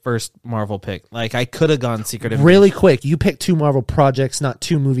my first Marvel pick. Like, I could have gone Secret Invasion. Really quick, you picked 2 Marvel projects, not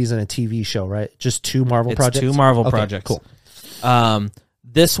 2 movies and a TV show, right? Just 2 Marvel projects? 2 Marvel projects. Cool.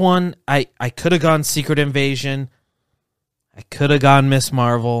 This one, I could have gone Secret Invasion. I could have gone Miss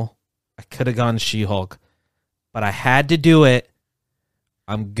Marvel. I could have gone She-Hulk. But I had to do it.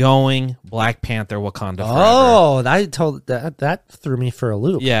 I'm going Black Panther Wakanda Forever. Oh, that threw me for a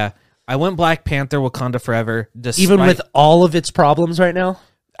loop. Yeah. I went Black Panther Wakanda Forever. Even with all of its problems right now?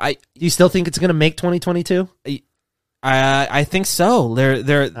 Do you still think it's going to make 2022? I think so.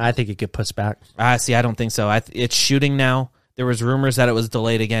 I think it could push back. See, I don't think so. It's shooting now. There was rumors that it was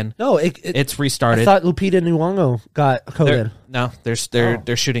delayed again. No, it's restarted. I thought Lupita Nyong'o got COVID.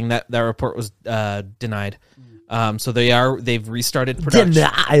 They're shooting. That report was denied. So they've restarted production.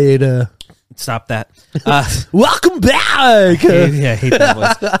 Denied. Stop that. Welcome back. I hate that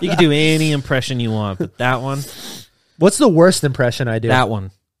voice. You can do any impression you want, but that one. What's the worst impression I do? That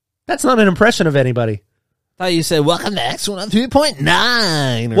one. That's not an impression of anybody. I thought you said welcome to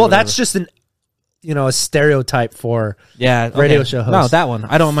X103.9. Well, that's just a stereotype for radio show hosts. No, that one.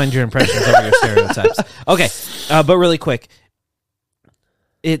 I don't mind your impressions over your stereotypes. Okay, but really quick,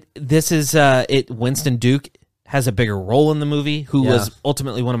 Winston Duke has a bigger role in the movie, who was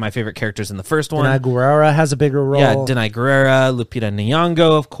ultimately one of my favorite characters in the first one. Denai Guerrera has a bigger role. Yeah, Denai Guerrera, Lupita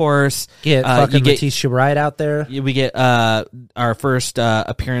Nyong'o, of course. Get fucking Letitia Wright out there. We get our first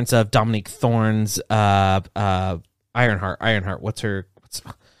appearance of Dominique Thorne's Ironheart. Ironheart. What's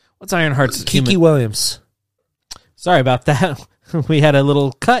Ironheart's Kiki Williams. Sorry about that. We had a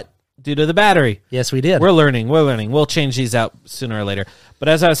little cut due to the battery. Yes, we did. We're learning. We'll change these out sooner or later. But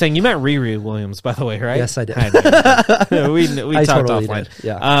as I was saying, you meant Riri Williams, by the way, right? Yes, I did. we talked totally offline. Did.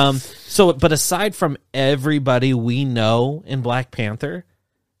 Yeah. But aside from everybody we know in Black Panther,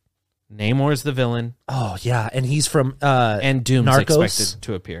 Namor's the villain. Oh yeah, and he's from and Doom's Narcos? Expected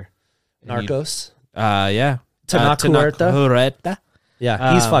to appear. Narcos. Yeah. Tanaku Huerta.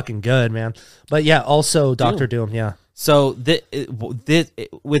 Yeah, he's fucking good, man. But yeah, also Doctor Doom. Yeah. So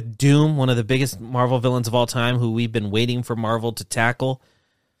with Doom, one of the biggest Marvel villains of all time, who we've been waiting for Marvel to tackle,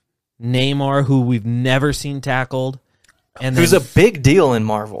 Namor, who we've never seen tackled, and who's a big deal in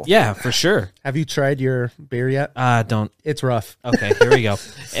Marvel. Yeah, for sure. Have you tried your beer yet? Don't. It's rough. Okay, here we go.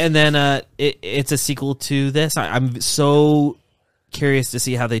 And then it's a sequel to this. I'm so curious to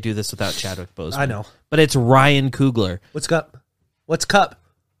see how they do this without Chadwick Boseman. I know, but it's Ryan Coogler. What's cup?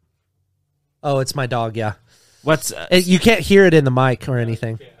 Oh, it's my dog. Yeah. You can't hear it in the mic or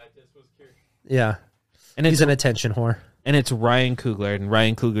anything. Yeah, and he's an attention whore. And it's Ryan Coogler, and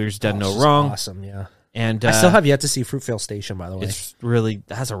Ryan Coogler's done no wrong. Awesome, yeah. And I still have yet to see Fruitvale Station, by the way. It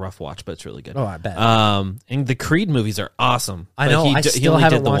has a rough watch, but it's really good. Oh, I bet. And the Creed movies are awesome. I know. I still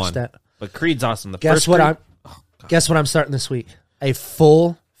haven't watched that. But Creed's awesome. Guess what I'm starting this week? A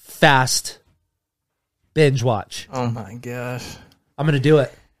full, fast binge watch. Oh my gosh! I'm gonna do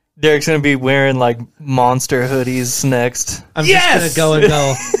it. Derek's going to be wearing, like, monster hoodies next. I'm just going to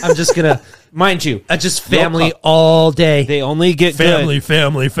go. I'm just going to... Mind you. Just family all day. They only get family.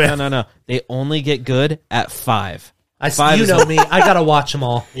 No. They only get good at 5. You know me. I got to watch them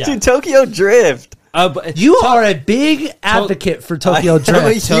all. Yeah. Dude, Tokyo Drift. You are a big advocate for Tokyo Drift.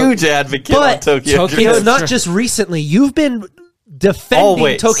 I'm a huge advocate of Tokyo Drift. It's not just recently. You've been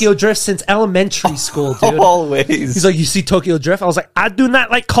defending Tokyo Drift since elementary school, dude. Always. He's like, you see Tokyo Drift? I was like, I do not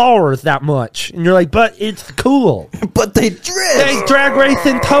like cars that much. And you're like, but it's cool. But they drift. They drag race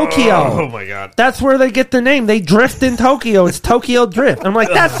in Tokyo. Oh my god. That's where they get their name. They drift in Tokyo. It's Tokyo Drift. I'm like,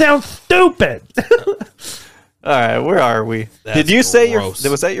 that sounds stupid. All right, where are we? Did you say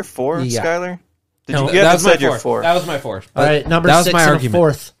was that your 4, Yeah. Skylar? No, you haven't said your 4. That was my 4. All right, number 6 my and argument. a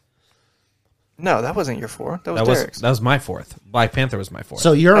 4th. No, that wasn't your 4. That was Derek's. That was my 4th. Black Panther was my 4th.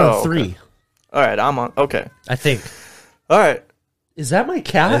 So you're on okay. 3. All right, I'm on. Okay. I think. All right. Is that my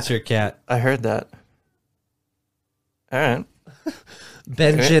cat? That's your cat. I heard that. All right.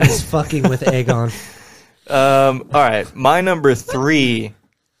 Benjen is fucking with Aegon. All right. My number 3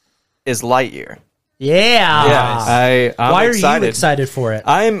 is Lightyear. Yeah. Yeah. I'm Why excited. are you excited for it?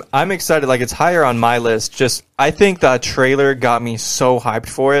 I'm excited. Like, it's higher on my list. Just, I think the trailer got me so hyped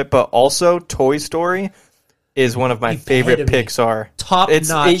for it. But also, Toy Story is one of my favorite Pixar. Top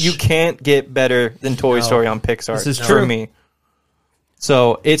notch. You can't get better than Toy Story on Pixar. This is for true. me.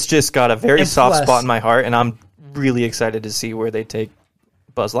 So it's just got a very soft plus- spot in my heart, and I'm really excited to see where they take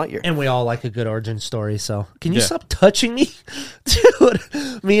Buzz Lightyear. And we all like a good origin story, so can you stop touching me?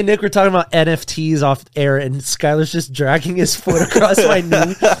 Dude, me and Nick were talking about NFTs off air, and Skylar's just dragging his foot across my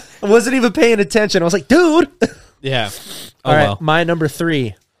knee. I wasn't even paying attention. I was like, dude. Yeah. All right, my number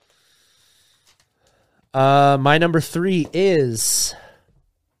 3. My number 3 is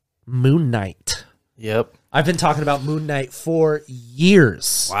Moon Knight. Yep. I've been talking about Moon Knight for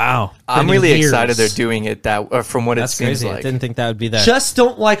years. Wow. I'm really excited they're doing it from what That's it seems crazy. like. I didn't think that would be that. Just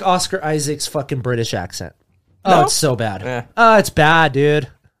don't like Oscar Isaac's fucking British accent. Oh, No? it's so bad. Yeah. It's bad, dude.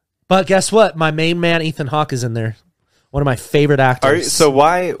 But guess what? My main man, Ethan Hawke, is in there. One of my favorite actors.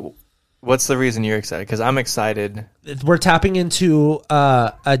 What's the reason you're excited? Because I'm excited. We're tapping into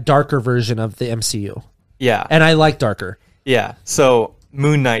a darker version of the MCU. Yeah. And I like darker. Yeah. So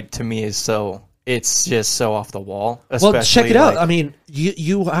Moon Knight to me is it's just so off the wall. Well, check it out. I mean,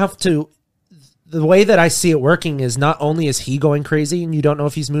 you have to. The way that I see it working is not only is he going crazy and you don't know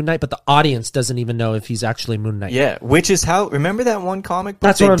if he's Moon Knight, but the audience doesn't even know if he's actually Moon Knight. Yeah, which is how. Remember that one comic book?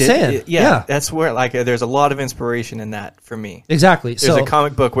 That's what I'm saying. Yeah, that's where there's a lot of inspiration in that for me. Exactly. There's a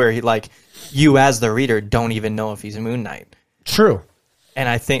comic book where you as the reader don't even know if he's Moon Knight. True. And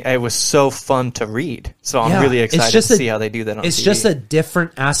I think it was so fun to read. So I'm really excited to see how they do that on TV. It's just a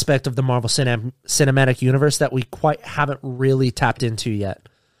different aspect of the Marvel Cinematic Universe that we quite haven't really tapped into yet.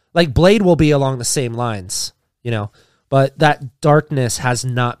 Like, Blade will be along the same lines, but that darkness has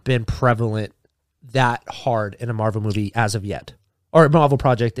not been prevalent that hard in a Marvel movie as of yet, or a Marvel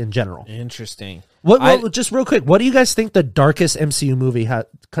project in general. Interesting. Just real quick, what do you guys think the darkest MCU movie had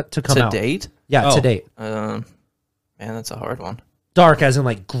to come out? To date? Yeah, to date. Man, that's a hard one. Dark as in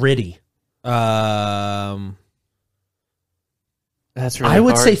like gritty. That's really I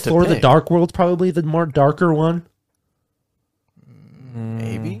would hard say to Thor: The pick. Dark World's probably the more darker one.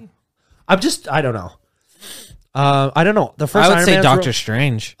 Maybe. I don't know. I don't know. The first I would Iron say Man's Doctor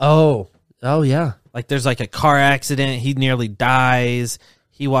Strange. Oh yeah. Like, there's like a car accident. He nearly dies.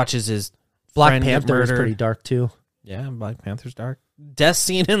 He watches his Black friend get Panther was murdered. pretty dark too. Yeah, Black Panther's dark. Death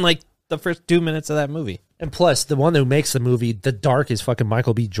scene in like the first 2 minutes of that movie. And plus, the one who makes the movie, The Dark, is fucking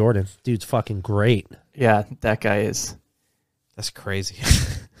Michael B. Jordan. Dude's fucking great. Yeah, that guy is. That's crazy.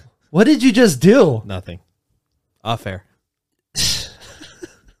 What did you just do? Nothing. Off air.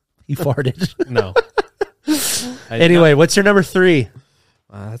 He farted. No. Anyway, what's your number 3?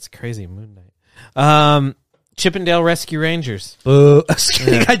 Wow, that's crazy. Moon Knight. Chippendale Rescue Rangers. Boo.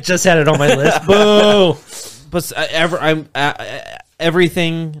 I just had it on my list. Boo. But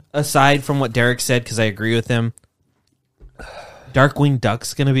everything aside from what Derek said, because I agree with him. Darkwing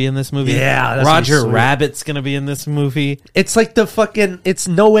Duck's going to be in this movie. Yeah, that's Roger gonna be sweet. Rabbit's going to be in this movie. It's like it's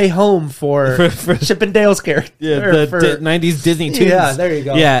No Way Home for Chippendale's character. Yeah, the 90s Disney tunes. Yeah, there you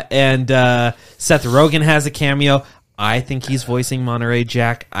go. Yeah, and Seth Rogen has a cameo. I think he's voicing Monterey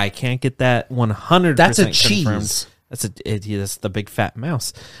Jack. I can't get that 100% That's a confirmed. cheese. That's the big fat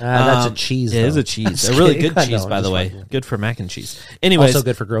mouse. That's a cheese. It is a cheese. A really good cheese, by the way. Fucking. Good for mac and cheese. Anyways, Also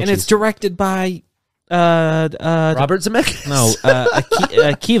good for grilled and cheese. it's directed by Robert Zemeckis? No,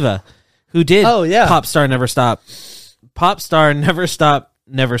 Akiva, who did Pop Star Never Stop. Pop Star Never Stop,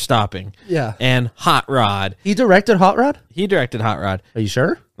 Never Stopping. Yeah. And Hot Rod. He directed Hot Rod? He directed Hot Rod. Are you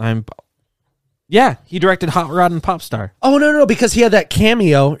sure? Yeah, he directed Hot Rod and Pop Star. Oh, no, because he had that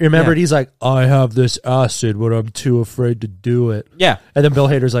cameo. Remember, he's like, I have this acid, but I'm too afraid to do it. Yeah. And then Bill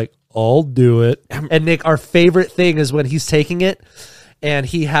Hader's like, I'll do it. And Nick, our favorite thing is when he's taking it and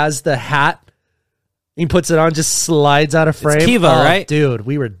he has the hat He puts it on, just slides out of frame. It's Akiva, right? Dude,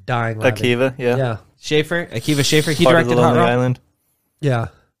 we were dying laughing. Akiva, yeah. Yeah. Akiva Schaffer. He Part directed of the Hot Lonely Rod. Island. Yeah.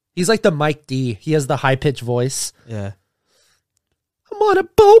 He's like the Mike D. He has the high-pitched voice. Yeah. I'm on a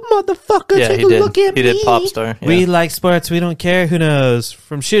boat, motherfucker. Yeah, Take he a did. look at He me. did Popstar. Yeah. We like sports. We don't care who knows.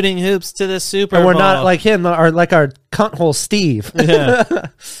 From shooting hoops to the Super And Bowl. we're not like him, or like our cunt hole Steve. Yeah.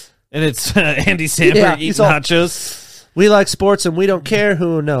 And it's Andy Samberg Yeah, eating he's all- nachos. We like sports and we don't care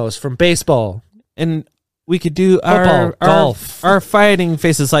who knows. From baseball. And we could do Football, golf. our fighting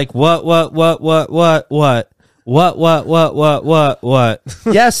faces like what.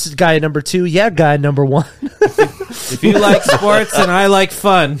 Yes, guy number 2. Yeah, guy number 1. If you like sports and I like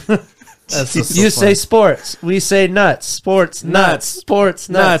fun. That's just so You funny. say sports. We say nuts. Sports, nuts. Sports,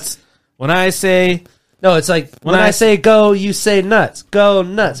 nuts. When I say No, it's like when I say go, you say nuts. Go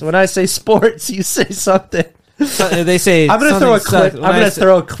nuts. When I say sports, you say something. they say I'm gonna throw a clip. I'm gonna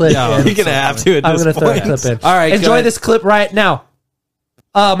throw a clip. Yeah, in. You're going to have to at I'm this gonna throw a point. clip in. All right, go enjoy ahead. this clip right now.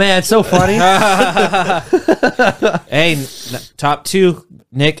 Oh man, it's so funny. Hey, top 2,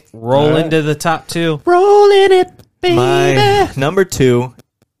 Nick. Roll into the top 2. Rolling it, baby. My number 2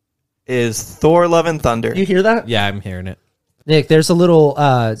 is Thor: Love and Thunder. You hear that, Yeah, I'm hearing it. Nick? There's a little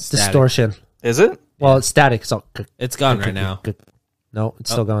distortion. Is it? Well, it's static. So It's gone right now. no,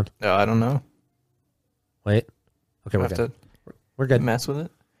 it's still going. No, I don't know. Wait. Okay, I we're have good. to We're good. mess with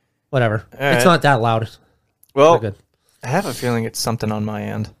it. Whatever. right. It's not that loud. Well, We're good. I have a feeling it's something on my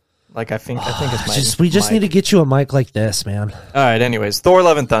end. Like I think it's my. We just mic. need to get you a mic like this, man. All right. Anyways, Thor: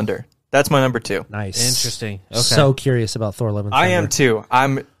 Love and Thunder. That's my number 2. Nice. Interesting. Okay. So curious about Thor: Love and Thunder. I am too.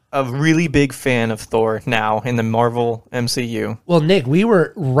 I'm a really big fan of Thor now in the Marvel MCU. Well, Nick, we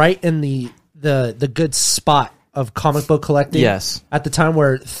were right in the good spot of comic book collecting. Yes. At the time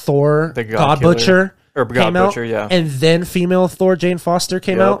where Thor, The God God Killer. Butcher, Or God came out, Butcher, yeah. and then female Thor, Jane Foster,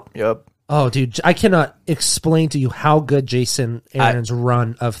 came out. Yep. Oh, dude, I cannot explain to you how good Jason Aaron's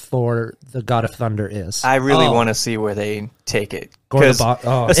run of Thor, the God of Thunder, is. I really want to see where they take it. Gordon 'Cause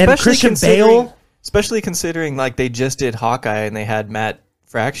and especially Christian considering- Bale. Especially considering like they just did Hawkeye and they had Matt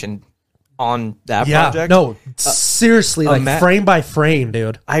Fraction on that Yeah, project. no, seriously, like Matt- frame by frame,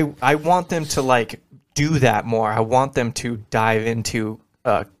 dude. I want them to like do that more. I want them to dive into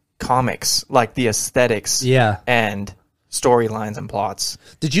comics, like the aesthetics, Yeah. and storylines and plots.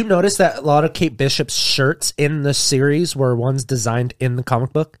 Did you notice that a lot of Kate Bishop's shirts in the series were ones designed in the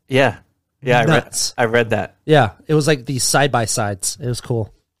comic book? Yeah, Nuts. I read that. Yeah, it was like these side by sides. It was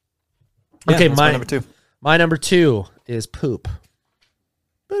cool. Yeah, Okay, that's my number 2. My number 2 is poop.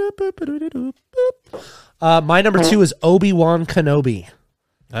 My number 2 is Obi-Wan Kenobi.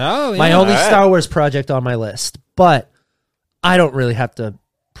 Oh, yeah. My only Alright. Star Wars project on my list. But I don't really have to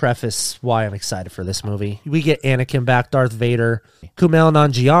preface why I'm excited for this movie. We get Anakin back, Darth Vader, Kumail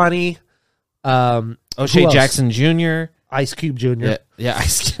Nanjiani, O'Shea who else? Jackson Jr. Ice Cube Jr. Yeah,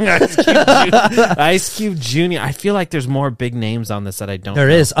 Ice Cube Jr. Ice Cube Jr. I feel like there's more big names on this that I don't There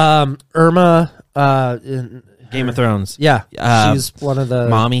know. is. Irma. Game of Thrones. Yeah, she's one of the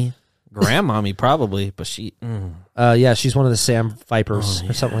Mommy. Grandmommy, probably, but she... yeah, she's one of the Sam Vipers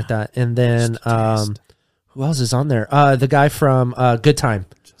or something like that. And then who else is on there? The guy from Good Time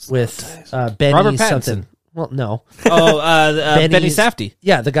with Benny Robert Pattinson. something. Well, no. Oh, Benny Benny's- Safdie.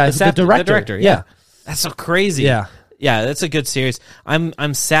 Yeah, the guy, the director. yeah. That's so crazy. Yeah. Yeah, that's a good series.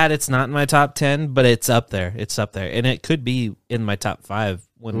 I'm sad it's not in my top 10, but it's up there. It's up there. And it could be in my top 5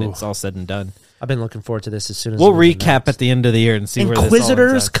 when it's all said and done. I've been looking forward to this as soon as We'll it was recap announced. at the end of the year and see where this all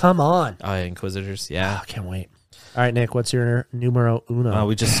Inquisitors, ends up. come on. Oh, yeah, Inquisitors, yeah. I can't wait. All right, Nick, what's your numero uno? Oh,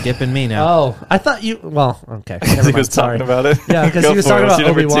 we just skipping me now. Oh, I thought you. Well, okay. He Never was mind, sorry. talking about it. Yeah, because Go he was for talking it. What's about your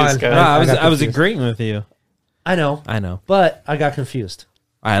number 2, Obi-Wan. Sky? No, I got was confused. agreeing with you. I know, but I got confused.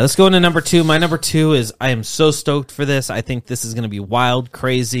 All right, let's go into number 2. My number 2 is I am so stoked for this. I think this is going to be wild,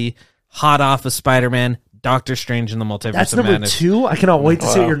 crazy, hot off of Spider-Man, Doctor Strange in the Multiverse That's of number Madness. 2? I cannot wait to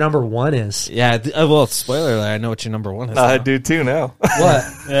see what your number 1 is. Yeah, well, spoiler alert, I know what your number 1 is. I now. do too now. What?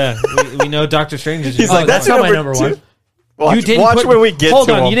 Yeah, we know Doctor Strange is He's your like, number that's one. not my number number 2. 1. Watch, You didn't watch put, when we get hold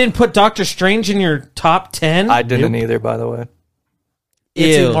to on, him. you didn't put Doctor Strange in your top 10? I didn't either, by the way.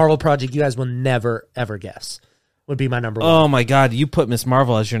 It's Ew. a Marvel project you guys will never, ever guess. Would be my number 1. Oh my god, you put Miss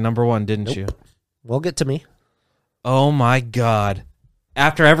Marvel as your number 1, didn't you? We'll get to me. Oh my god.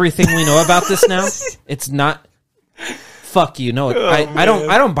 After everything we know about this now, it's not. Fuck you. No, I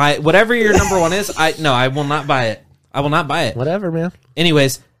don't buy it. Whatever your number 1 is, I will not buy it. I will not buy it. Whatever, man.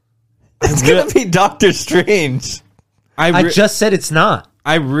 Anyways, It's going to be Doctor Strange. I just said it's not.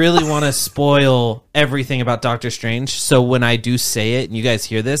 I really want to spoil everything about Doctor Strange, so when I do say it and you guys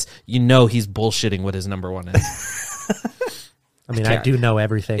hear this, you know he's bullshitting what his number 1 is. I mean, I do know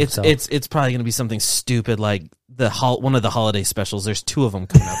everything. It's probably going to be something stupid like one of the holiday specials. There's 2 of them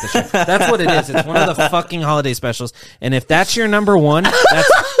coming out this year. That's what it is. It's one of the fucking holiday specials. And if that's your number one,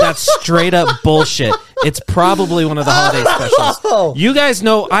 that's straight up bullshit. It's probably one of the holiday specials. You guys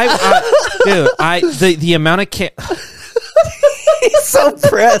know, the amount of He's so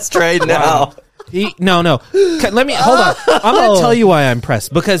pressed right now. No. Let me hold on. I'm going to tell you why I'm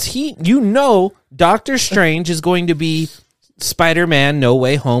pressed because Doctor Strange is going to be Spider-Man No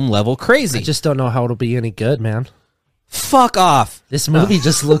Way Home level crazy. I just don't know how it'll be any good, man. Fuck off. This movie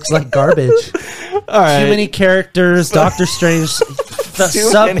just looks like garbage. All right. Too many characters. Doctor Strange,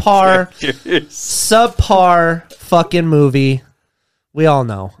 subpar fucking movie. We all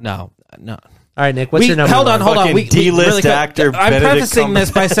know. No. All right, Nick, what's your number? Hold on. D-list actor. I'm prefacing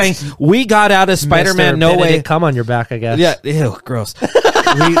this by saying we got out of Spider-Man No Way. Come on your back, I guess. Yeah. Ew, gross.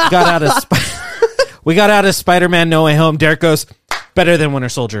 We got out of Spider-Man No Way Home. Derek goes, better than Winter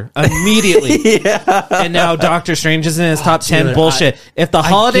Soldier. Immediately. Yeah. And now Doctor Strange is in his top 10. Bullshit. If the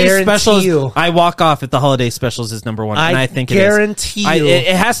holiday specials, I walk off if the holiday specials is number one. And I think guarantee you.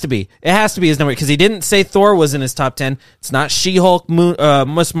 It has to be. It has to be his number because he didn't say Thor was in his top 10. It's not She-Hulk,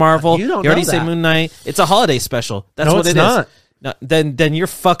 Miss Marvel. You already say Moon Knight. It's a holiday special. That's what it is. No, then you're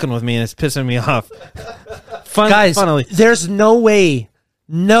fucking with me and it's pissing me off. Guys, there's no way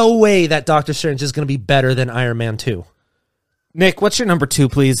that Doctor Strange is going to be better than Iron Man 2. Nick, what's your number 2,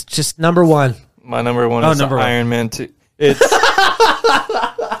 please? Just number 1. My number 1 is Iron Man 2. It's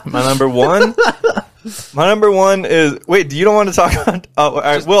my number 1. My number 1 is you don't want to talk about? Oh, all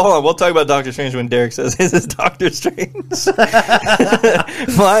right. Well, hold on. We'll talk about Doctor Strange when Derek says his is Doctor Strange.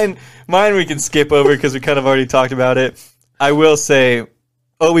 Mine we can skip over because we kind of already talked about it. I will say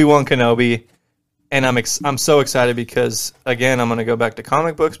Obi-Wan Kenobi. And I'm so excited because, again, I'm going to go back to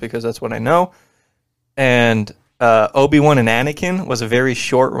comic books because that's what I know. And Obi-Wan and Anakin was a very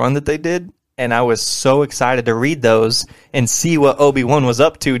short run that they did. And I was so excited to read those and see what Obi-Wan was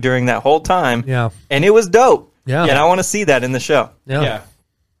up to during that whole time. Yeah. And it was dope. Yeah. And I want to see that in the show. Yeah.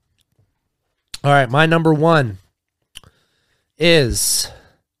 All right. My number 1 is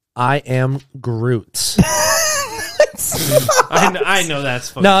I Am Groot. I know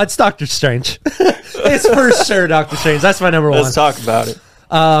that's funny. No, it's Doctor Strange. It's for sure Doctor Strange. That's my number 1. Let's talk about it.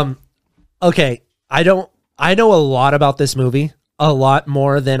 Okay. I know a lot about this movie, a lot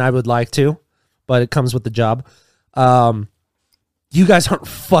more than I would like to, but it comes with the job. You guys aren't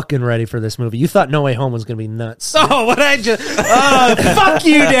fucking ready for this movie. You thought No Way Home was going to be nuts. Oh, what I just... Oh, fuck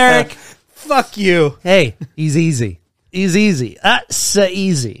you, Derek. Fuck you. Hey, he's easy. He's easy. That's so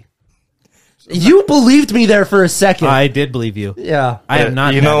easy. You believed me there for a second. I did believe you. Yeah. I am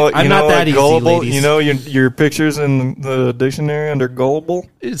not. I'm not that easy, gullible. ladies. You know your pictures in the dictionary under gullible?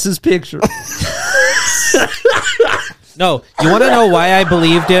 It's his picture. No, you want to know why I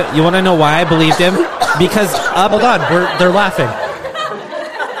believed it? You want to know why I believed him? Because hold on, they're laughing.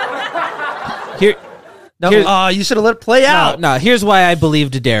 You should have let it play out. No, here's why I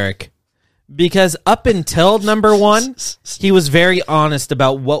believed Derek. Because up until number 1, he was very honest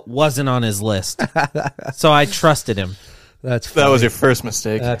about what wasn't on his list. So I trusted him. That's funny. That was your first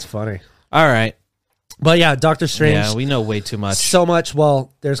mistake. That's funny. All right. But yeah, Doctor Strange. Yeah, we know way too much. So much.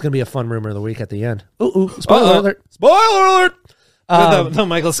 Well, there's going to be a fun rumor of the week at the end. Ooh, spoiler alert. Spoiler alert. The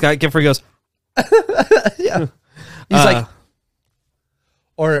Michael Scott gift where he goes. Yeah. He's like,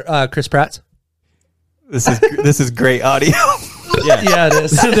 or Chris Pratt. This is great audio. Yeah, it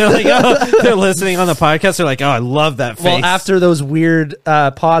is. They're like, they're listening on the podcast. They're like, oh, I love that face. Well, after those weird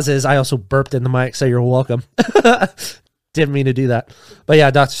pauses, I also burped in the mic, so you're welcome. Didn't mean to do that. But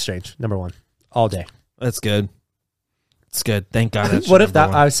yeah, Doctor Strange, number 1, all day. That's good. It's good. Thank God. What if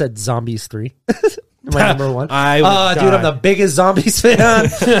I said Zombies 3? My number 1. Dude, I'm the biggest Zombies fan.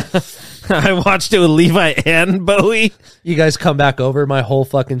 I watched it with Levi and Bowie. You guys come back over. My whole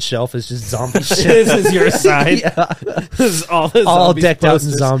fucking shelf is just zombie shit. This is your side. Yeah. This is all decked out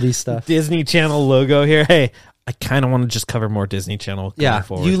in zombie stuff. Disney Channel logo here. Hey, I kind of want to just cover more Disney Channel.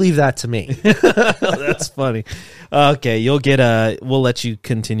 Forward. You leave that to me. That's funny. Okay, you'll get we'll let you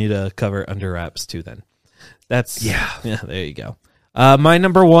continue to cover Under Wraps too. Then that's yeah. There you go. My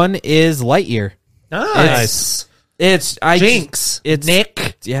number 1 is Lightyear. Nice. It's Jinx. It's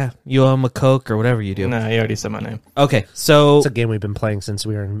Nick. Yeah, you owe him a Coke or whatever you do. No, you already said my name. Okay, so it's a game we've been playing since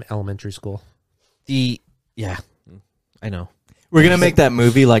we were in elementary school. I know. We're gonna make that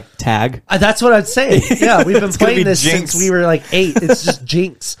movie like Tag. That's what I'd say. Yeah, we've been playing this since we were like 8. It's just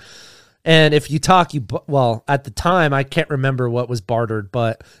Jinx. And if you talk, at the time I can't remember what was bartered,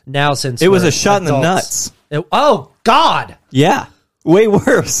 but now since it was a shot in the nuts. Oh God! Yeah, way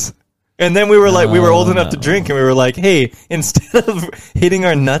worse. And then we were old enough to drink, and we were like, hey, instead of hitting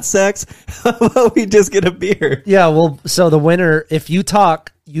our nutsacks, how about we just get a beer? Yeah, well, so the winner, if you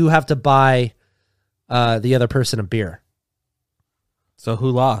talk, you have to buy the other person a beer. So who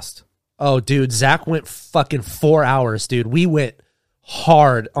lost? Oh, dude, Zach went fucking 4 hours, dude. We went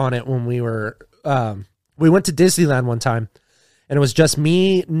hard on it when we were... we went to Disneyland one time, and it was just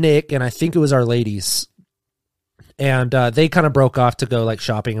me, Nick, and I think it was our ladies. And they kind of broke off to go like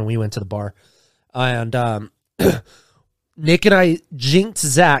shopping, and we went to the bar. And Nick and I jinxed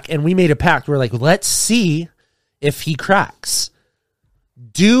Zach, and we made a pact. We're like, let's see if he cracks.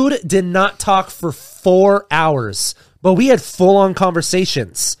 Dude did not talk for 4 hours, but we had full-on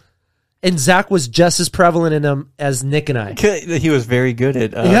conversations. And Zach was just as prevalent in them as Nick and I. He was very good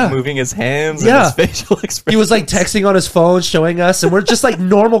at moving his hands and his facial expressions. He was like texting on his phone, showing us, and we're just like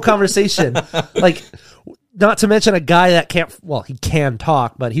normal conversation. Like... Not to mention a guy that can't, well, he can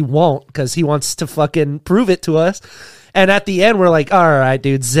talk, but he won't because he wants to fucking prove it to us. And at the end, we're like, all right,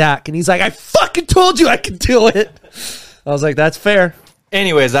 dude, Zach. And he's like, I fucking told you I could do it. I was like, that's fair.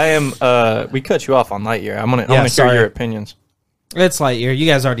 Anyways, we cut you off on Lightyear. I'm going to hear your opinions. It's Lightyear. You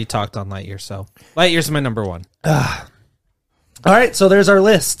guys already talked on Lightyear, so Lightyear's my number one. All right, so there's our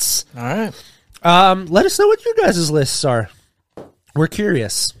lists. All right. Let us know what your guys' lists are. We're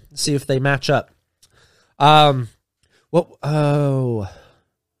curious. See if they match up. You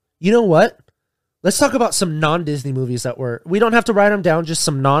know what? Let's talk about some non-Disney movies we don't have to write them down, just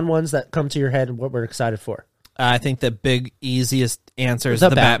some non-ones that come to your head and what we're excited for. I think the big, easiest answer is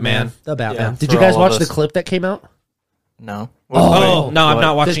the Batman. The Batman. Yeah, did you guys watch the clip that came out? No. No, I'm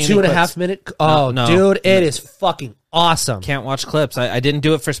not watching the 2.5 minute. Oh, no. Dude, it is fucking awesome. Can't watch clips. I didn't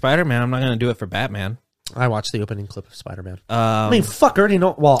do it for Spider-Man. I'm not going to do it for Batman. I watched the opening clip of Spider-Man. I mean, fuck, I already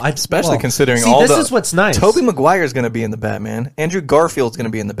know. Well, considering this is what's nice. Tobey Maguire's going to be in the Batman. Andrew Garfield's going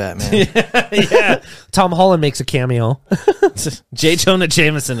to be in the Batman. Yeah. Tom Holland makes a cameo. J. Jonah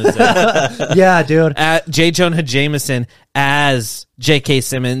Jameson is there. Yeah, dude. J. Jonah Jameson as J.K.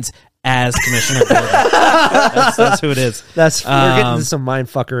 Simmons as Commissioner Gordon. That's who it is. We're getting into some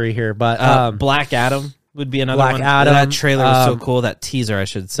mindfuckery here, but Black Adam would be another Black one. Adam, that trailer was so cool. That teaser, I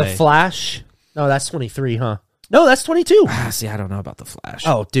should say. The Flash. No, that's 23, huh? No, that's 22. See, I don't know about the Flash.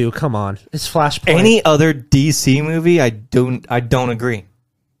 Oh, dude, come on. It's Flashpoint. Any other DC movie, I don't agree.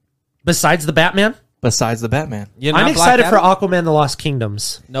 Besides the Batman? Besides the Batman. I'm excited for Aquaman The Lost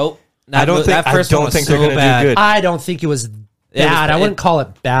Kingdoms. Nope. I don't think they're going to do good. I don't think it was bad. I wouldn't call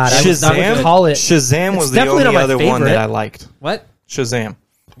it bad. Shazam was the only other one that I liked. What? Shazam.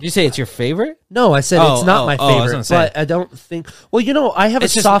 Did you say it's your favorite? No, I said it's not my favorite. But I don't think. Well, I have a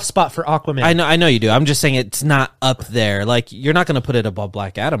soft spot for Aquaman. I know you do. I'm just saying it's not up there. Like, you're not going to put it above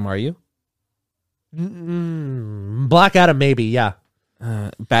Black Adam, are you? Black Adam, maybe. Yeah.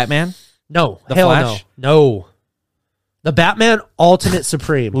 Batman? No. The Hell Flash? No. The Batman Ultimate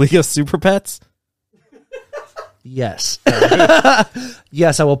Supreme. League of Super Pets? Yes.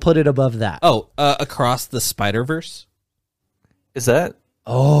 Yes, I will put it above that. Oh, Across the Spider-Verse? Is that?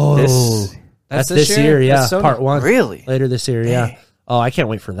 Oh, that's this year, yeah. Part 1. Really? Later this year, yeah. Oh, I can't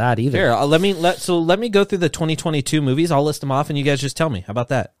wait for that either. Here, let me go through the 2022 movies. I'll list them off, and you guys just tell me. How about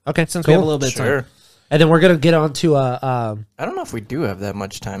that? Okay, since we have a little bit of time. And then we're gonna get on to I don't know if we do have that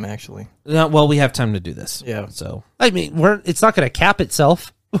much time, actually. Well, we have time to do this. Yeah. So I mean, it's not gonna cap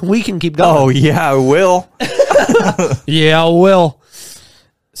itself. We can keep going. Oh yeah, it will. Yeah, it will.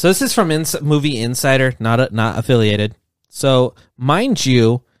 So this is from Movie Insider, not affiliated. So, mind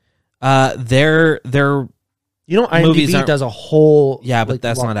you, their IMDb does a whole... Yeah, but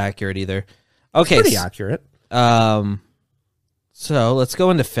that's not accurate either. Okay. It's pretty accurate. So, let's go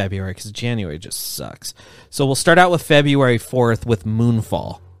into February, because January just sucks. So, we'll start out with February 4th with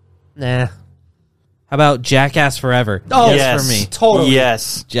Moonfall. Nah. How about Jackass Forever? Oh, yes, for me. Totally.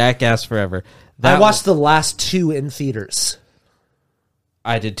 Yes. Jackass Forever. I watched the last 2 in theaters.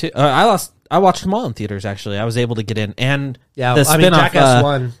 I did too. I watched them all in theaters, actually. I was able to get in. And the spin-off, Jackass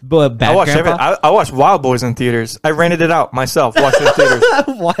 1. I watched I watched Wild Boys in theaters. I rented it out myself, watched it in theaters.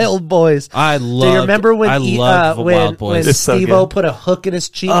 Wild Boys. Do you remember when Steve-O put a hook in his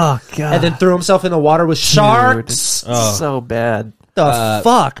cheek? Oh, God. And then threw himself in the water with sharks? So bad. The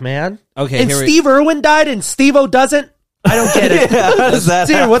fuck, man? Okay, and Steve Irwin died and Steve-O doesn't? I don't get it.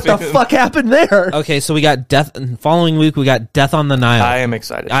 Dude, what the fuck happened there? Okay, so we got Death. Following week, we got Death on the Nile. I am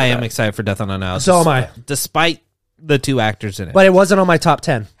excited. I am excited for Death on the Nile. So am I. Despite the 2 actors in it. But it wasn't on my top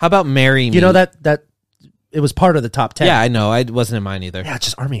 10. How about Marry Me? You know that it was part of the top 10. Yeah, I know. I wasn't in mine either. Yeah,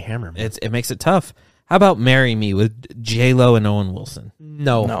 just Army Hammer, man. It makes it tough. How about Marry Me with J-Lo and Owen Wilson?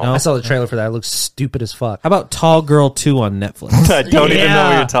 No. I saw the trailer for that. It looks stupid as fuck. How about Tall Girl 2 on Netflix? I don't even know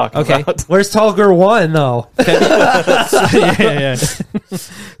what you're talking about. Where's Tall Girl 1, though? yeah.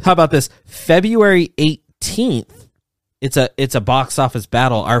 How about this? February 18th. It's a box office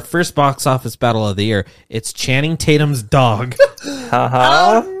battle. Our first box office battle of the year. It's Channing Tatum's Dog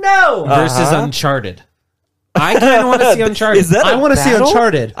Oh, no! versus Uncharted. I kind of want to see Uncharted. Is that I want to see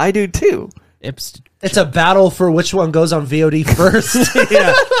Uncharted. I do too. It's a battle for which one goes on VOD first.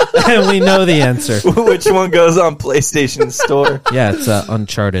 Yeah, and we know the answer. Which one goes on PlayStation Store? Yeah, it's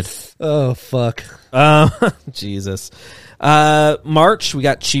Uncharted. Oh, fuck. Jesus. March, we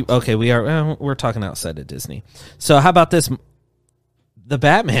got cheap. Okay, we're talking outside of Disney. So how about this? The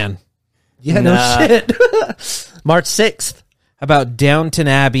Batman. Yeah, no shit. March 6th. How about Downton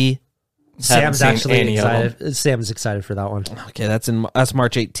Abbey? Sam's actually excited. Sam's excited for that one. Okay, that's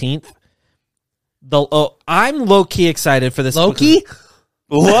March 18th. I'm low key excited for this. Loki?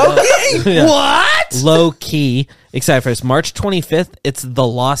 Yeah. What? Low key excited for this. March 25th. It's The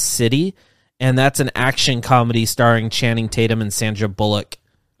Lost City, and that's an action comedy starring Channing Tatum and Sandra Bullock.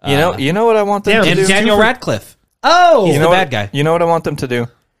 You know what I want them to and do? Daniel Radcliffe. Oh, He's the bad guy. You know what I want them to do?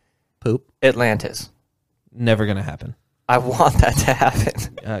 Poop. Atlantis. Never gonna happen. I want that to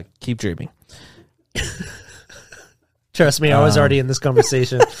happen. Keep dreaming. Trust me, I was already in this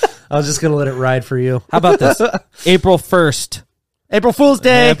conversation. I was just going to let it ride for you. How about this? April 1st. April Fool's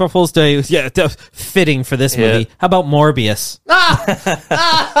Day. April Fool's Day. Yeah, fitting for this movie. How about Morbius?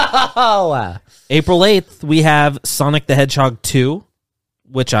 April 8th, we have Sonic the Hedgehog 2,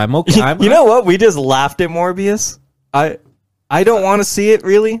 which I'm okay. You know what? We just laughed at Morbius. I don't want to see it,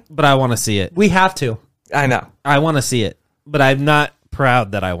 really. But I want to see it. We have to. I know. I want to see it. But I'm not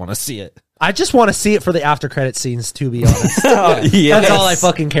proud that I want to see it. I just want to see it for the after credit scenes, to be honest. Yes. That's all I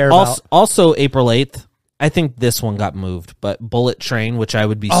fucking care about. Also, April 8th, I think this one got moved, but Bullet Train, which I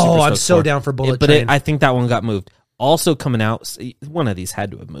would be super I'm stoked so for. down for Bullet Train. But I think that one got moved. Also coming out, one of these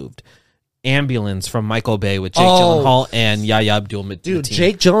had to have moved. Ambulance from Michael Bay with Jake Gyllenhaal and Yahya Abdul-Mateen. Dude,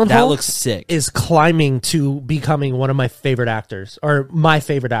 Jake Gyllenhaal that looks sick. Is climbing to becoming one of my favorite actors, or my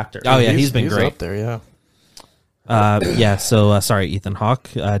favorite actor. Oh yeah, he's been great up there. Yeah. Sorry, Ethan Hawke.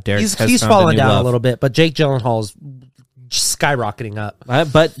 Derek he's fallen down a little bit, but Jake Gyllenhaal's skyrocketing up.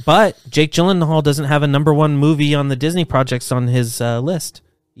 But Jake Gyllenhaal doesn't have a number one movie on the Disney projects on his list.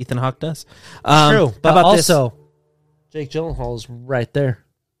 Ethan Hawke does. True, but how about also Jake Gyllenhaal's right there.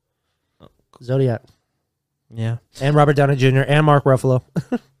 Zodiac. Yeah. And Robert Downey Jr. and Mark Ruffalo.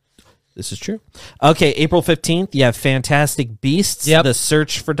 This is true. Okay, April 15th, you have Fantastic Beasts, The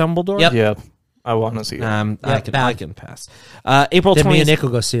Search for Dumbledore. Yep. I want to see it. I can pass. April 20th. Then me and Nick will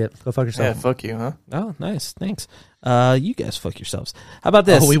go see it. Go fuck yourself. Yeah, fuck you, huh? Oh, nice. Thanks. You guys fuck yourselves. How about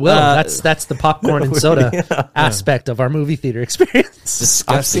this? Oh, we will. That's the popcorn and soda aspect of our movie theater experience.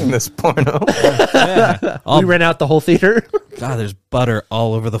 Disgusting. I've seen this porno. We ran out the whole theater. God, there's butter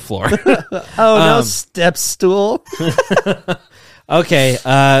all over the floor. No, step stool. Okay,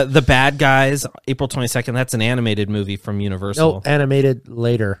 The Bad Guys, April 22nd. That's an animated movie from Universal. No, animated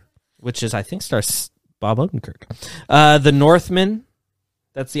later. Which is, I think, stars Bob Odenkirk. The Northman.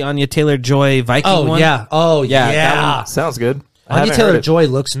 That's the Anya Taylor-Joy Viking one. Oh, yeah. Sounds good. Anya Taylor-Joy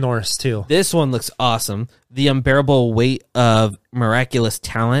looks Norse, too. This one looks awesome. The Unbearable Weight of Miraculous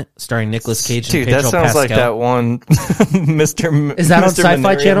Talent, starring Nicolas Cage and Pedro Pascal. That sounds like that one, Mr. Is that on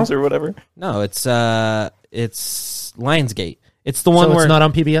Sci-Fi Channel? Or whatever? No, it's Lionsgate. It's the one where... it's not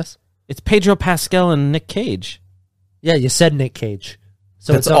on PBS? It's Pedro Pascal and Nick Cage. Yeah, you said Nick Cage.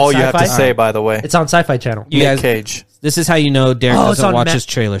 So that's all you have to say, by the way. It's on Sci-Fi Channel. Nick Cage. This is how you know Derek doesn't watch his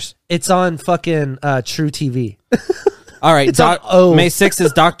trailers. It's on fucking True TV. All right, May 6th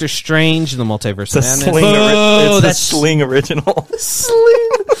is Doctor Strange in the Multiverse of Madness. It's a Sling original. Sling.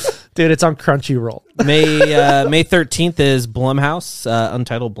 Dude, it's on Crunchyroll. May 13th is Blumhouse,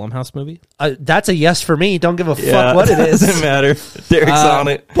 untitled Blumhouse movie. That's a yes for me. Don't give a fuck what it is. Doesn't matter. Derek's on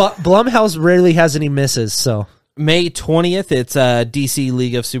it. But Blumhouse rarely has any misses, so... May 20th, it's DC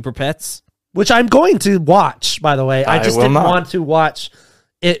League of Super Pets. Which I'm going to watch, by the way. I just didn't want to watch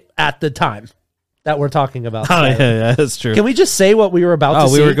it at the time that we're talking about. Oh, yeah, that's true. Can we just say what we were about to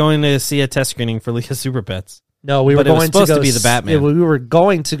see? We were going to see a test screening for League of Super Pets. No, we were going to go... to be the Batman. We were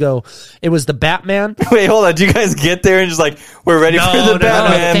going to go... It was the Batman. Wait, hold on. Did you guys get there and just like, we're ready for the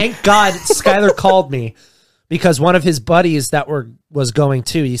Batman? Thank God Skyler called me. Because one of his buddies that was going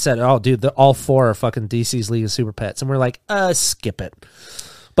too, he said, "Oh, dude, all four are fucking DC's League of Super Pets," and we're like, "Skip it."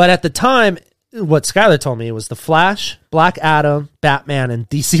 But at the time, what Skylar told me, it was The Flash, Black Adam, Batman, and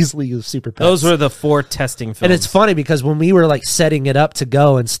DC's League of Super Pets. Those were the 4 testing films. And it's funny because when we were like setting it up to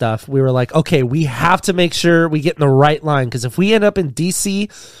go and stuff, we were like, okay, we have to make sure we get in the right line, because if we end up in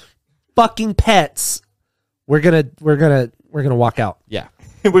DC fucking Pets, we're gonna walk out. Yeah.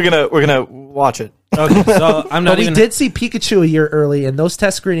 we're gonna watch it. Okay, so I'm not but we did see Pikachu a year early, and those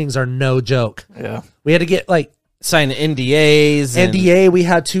test screenings are no joke. Yeah. We had to get like sign NDAs. NDA, we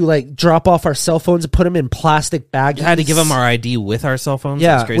had to like drop off our cell phones and put them in plastic bags. We had to give them our ID with our cell phones.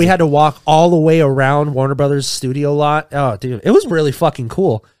 Yeah, we had to walk all the way around Warner Brothers studio lot. Oh, dude, it was really fucking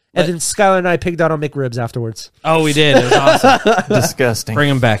cool. And then Skylar and I pigged out on McRibs afterwards. Oh, we did. It was awesome. Disgusting. Bring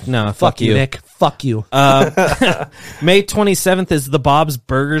them back. No, fuck you, Nick. Fuck you. May 27th is the Bob's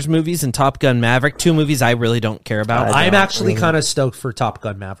Burgers movies and Top Gun Maverick. 2 movies I really don't care about. I'm actually kind of stoked for Top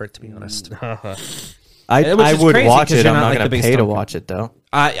Gun Maverick, to be honest. I would watch it. I'm not going to pay to watch it, though.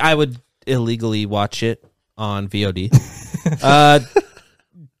 I would illegally watch it on VOD.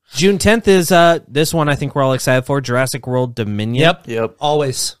 June 10th is this one I think we're all excited for, Jurassic World Dominion. Yep.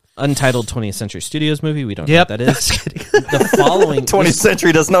 Always. Untitled 20th Century Studios movie. We don't know what that is. The following 20th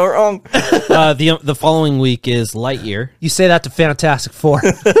Century does no wrong. The following week is Lightyear. You say that to Fantastic Four.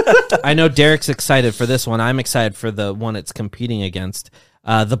 I know Derek's excited for this one. I'm excited for the one it's competing against.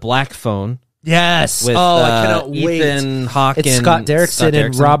 The Black Phone. Yes. With, I cannot wait. Ethan Hawke it's and Scott Derrickson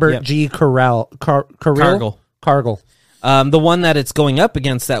and Robert G. Cargill. The one that it's going up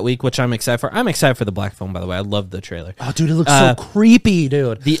against that week, which I'm excited for. I'm excited for the Black Phone, by the way. I love the trailer. Oh, dude, it looks so creepy,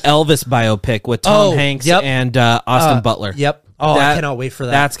 dude. The Elvis biopic with Tom Hanks and Austin Butler. Yep. Oh, I cannot wait for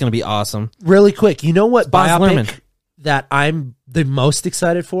that. That's going to be awesome. Really quick, you know what Baz biopic Luhrmann. that I'm the most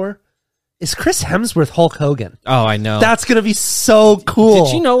excited for? Is Chris Hemsworth Hulk Hogan. Oh, I know. That's going to be so cool.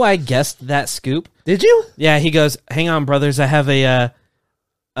 Did you know I guessed that scoop? Did you? Yeah, he goes, hang on, brothers. I have a...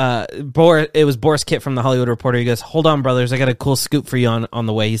 it was Boris Kitt from The Hollywood Reporter. He goes, hold on, brothers. I got a cool scoop for you on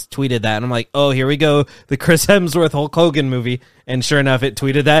the way. He's tweeted that. And I'm like, oh, here we go. The Chris Hemsworth Hulk Hogan movie. And sure enough, it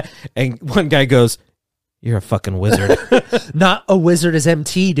tweeted that. And one guy goes, you're a fucking wizard. Not a wizard as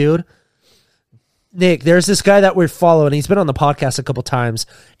MT, dude. Nick, there's this guy that we're following. He's been on the podcast a couple times.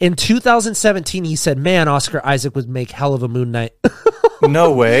 In 2017, he said, man, Oscar Isaac would make hell of a Moon Knight.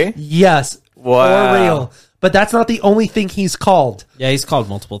 No way. Yes. Wow. For real. But that's not the only thing he's called. Yeah, he's called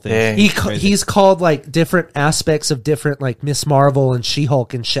multiple things. He's called like different aspects of different like Miss Marvel and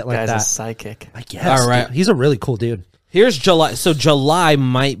She-Hulk and shit like Guy's that. a psychic. I guess. All right. Dude. He's a really cool dude. Here's July. So July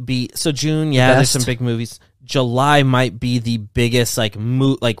might be... So June, yeah, there's some big movies. July might be the biggest like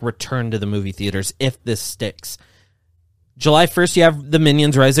return to the movie theaters if this sticks. July 1st, you have the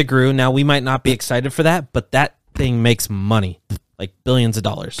Minions Rise of Gru. Now, we might not be excited for that, but that thing makes money. Like billions of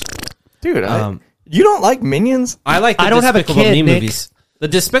dollars. Dude, you don't like Minions? I like the Despicable Me movies. The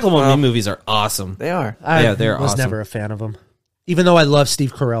Despicable Me movies are awesome. They are. Yeah, they're awesome. I was never a fan of them. Even though I love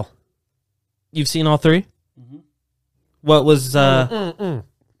Steve Carell. You've seen all 3? Mm-hmm. What was... I've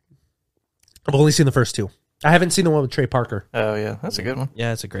only seen the first 2. I haven't seen the one with Trey Parker. Oh, yeah. That's a good one.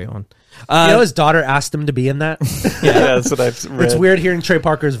 Yeah, it's a great one. You know his daughter asked him to be in that? Yeah, that's what I've read. It's weird hearing Trey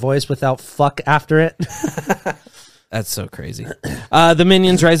Parker's voice without fuck after it. That's so crazy. The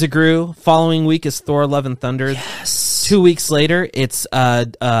Minions Rise of Gru. Following week is Thor Love and Thunder. Yes. 2 weeks later, it's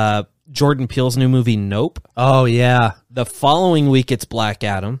Jordan Peele's new movie, Nope. Oh, yeah. The following week, it's Black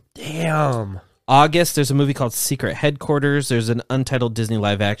Adam. Damn. August, there's a movie called Secret Headquarters. There's an untitled Disney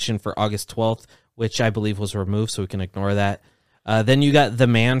live action for August 12th, which I believe was removed, so we can ignore that. Then you got The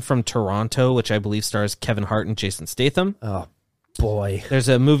Man from Toronto, which I believe stars Kevin Hart and Jason Statham. Oh, boy. There's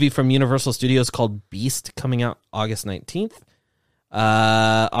a movie from Universal Studios called Beast coming out August 19th.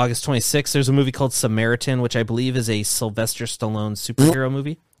 August 26th, there's a movie called Samaritan, which I believe is a Sylvester Stallone superhero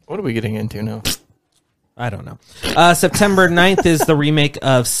movie. What are we getting into now? I don't know. September 9th is the remake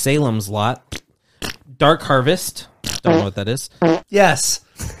of Salem's Lot. Dark Harvest. Don't know what that is. Yes.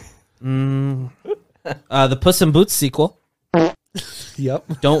 The Puss in Boots sequel.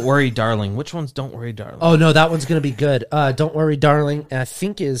 Yep. Don't Worry, Darling. Which one's Don't Worry, Darling? Oh, no, that one's going to be good. Don't Worry, Darling, I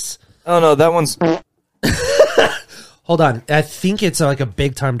think is... Oh, no, that one's... Hold on. I think it's like a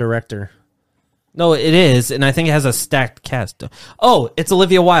big-time director. No, it is, and I think it has a stacked cast. Oh, it's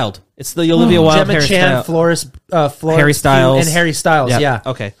Olivia Wilde. It's the Olivia Wilde, Gemma Chan, Florence Harry Styles. and Harry Styles, yeah.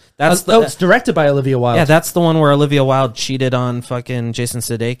 Okay. It's directed by Olivia Wilde. Yeah, that's the one where Olivia Wilde cheated on fucking Jason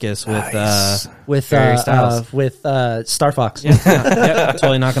Sudeikis with Harry Styles. With Star Fox. Yeah,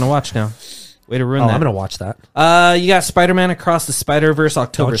 totally not going to watch now. Way to ruin that. I'm going to watch that. You got Spider-Man Across the Spider-Verse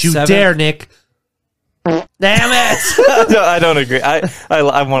October 7th. Don't you dare, Nick. Damn it! No, I don't agree.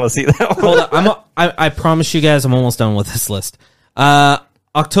 I want to see that one. Hold on. I promise you guys I'm almost done with this list.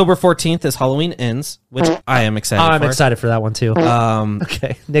 October 14th is Halloween Ends, which I am excited for. I'm excited for that one too.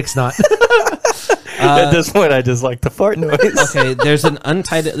 Okay, Nick's not. At this point, I just like the fart noise. Okay, there's an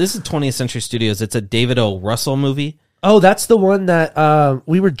untitled. This is 20th Century Studios. It's a David O. Russell movie. Oh, that's the one that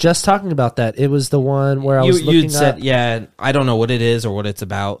we were just talking about. That it was the one where I was looking said, up. yeah, I don't know what it is or what it's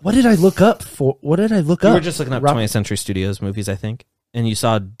about. What did I look up for? What did I look up? You were just looking up 20th Century Studios movies, I think, and you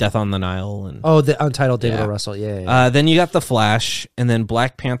saw Death on the Nile and the untitled David O. Russell. Yeah. Then you got The Flash, and then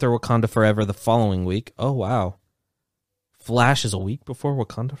Black Panther: Wakanda Forever the following week. Oh wow. Flash is a week before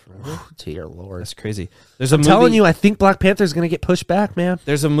Wakanda Forever. Dear Lord, that's crazy. I'm telling you, I think Black Panther is going to get pushed back, man.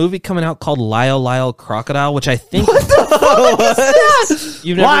 There's a movie coming out called Lyle Crocodile, which I think. What the fuck is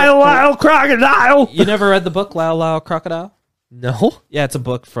that? Lyle Crocodile. You never read the book Lyle Crocodile? No. Yeah, it's a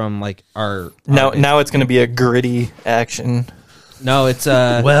book from like our. Now it's going to be a gritty action. No, it's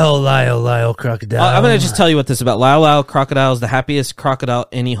Lyle Crocodile. I'm going to just tell you what this is about. Lyle Crocodile is the happiest crocodile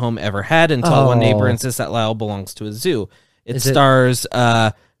any home ever had until one neighbor insists that Lyle belongs to a zoo. It stars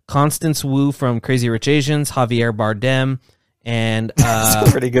Constance Wu from Crazy Rich Asians, Javier Bardem, and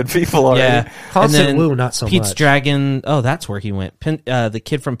some pretty good people already. Yeah, Constance Wu, not so Pete's much. Dragon. Oh, that's where he went. The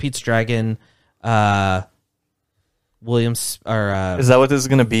kid from Pete's Dragon, Williams. Or is that what this is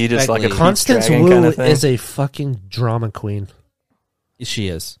going to be? Just like a Constance Pete's Dragon Wu kind of thing? is a fucking drama queen. She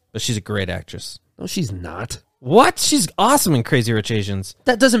is, but she's a great actress. No, she's not. What? She's awesome in Crazy Rich Asians.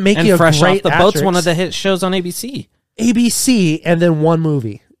 That doesn't make and you a Fresh great Off the actress. Boat's one of the hit shows on ABC. ABC and then one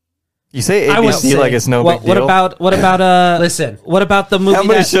movie. You say ABC like it's no big deal. What about listen? What about the movie? How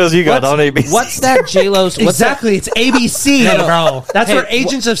many shows you got on ABC? What's that J-Lo's? Exactly, it's ABC, bro. That's where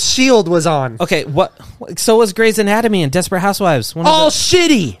Agents of S.H.I.E.L.D. was on. Okay, what? So was Grey's Anatomy and Desperate Housewives. All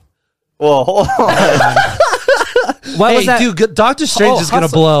shitty. Well, hold on. What was that? Dude, Doctor Strange is going to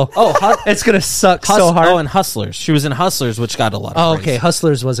blow. It's going to suck so hard. Oh, and Hustlers. She was in Hustlers, which got a lot of praise. Okay.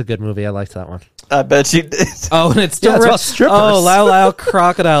 Hustlers was a good movie. I liked that one. I bet you did. Oh, and it's it's about strippers. Oh, Lyle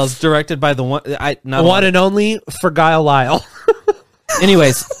Crocodiles, directed by the one and only for Guile Lyle.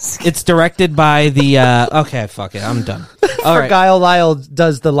 Anyways, it's directed by the okay, fuck it, I'm done. All right. Guile Lyle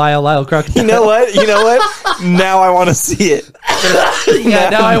does the Lyle Crocodile. You know what? Now I want to see it.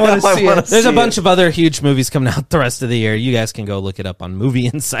 Now I want to see it. There's a bunch of other huge movies coming out the rest of the year. You guys can go look it up on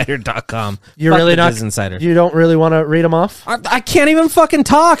movieinsider.com. You're really not DisInsider. You don't really want to read them off? I can't even fucking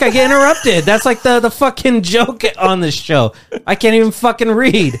talk. I get interrupted. That's like the fucking joke on this show. I can't even fucking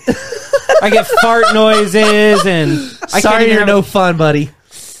read. I get fart noises and Sorry you're no fun, buddy.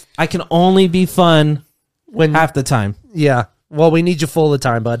 I can only be fun when half the time. Yeah. Well, we need you full of the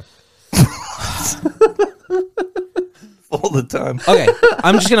time, bud. All the time. Okay,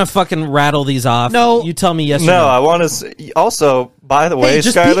 I'm just gonna fucking rattle these off. No, you tell me yes or no. no. I want to. Also, by the way,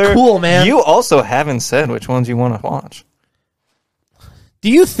 just Skyler, be cool, man. You also haven't said which ones you want to watch. Do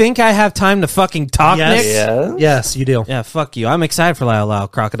you think I have time to fucking talk, Yes. Nick? Yeah. Yes, you do. Yeah, fuck you. I'm excited for Lyle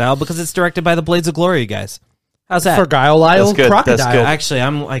Crocodile because it's directed by the Blades of Glory, guys. How's that? For Guile Lyle That's good. Crocodile. That's good. Actually,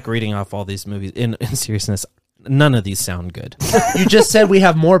 I'm like reading off all these movies. In seriousness, none of these sound good. You just said we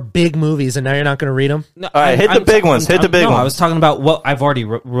have more big movies, and now you're not going to read them? No, All right, hit the big ones. Hit the big ones. I was talking about what I've already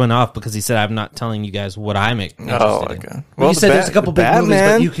run off because he said I'm not telling you guys what I'm interested in. okay. Well, you said there's a couple big movies,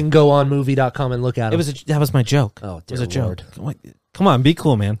 but you can go on movie.com and look at them. That was my joke. Oh, it was a dear joke. Come on, be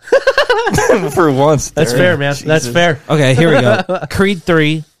cool, man. For once. That's fair, man. Jesus. That's fair. Okay, here we go. Creed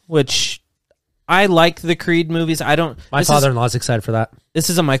 3, which I like the Creed movies. I don't. My father-in-law's excited for that. This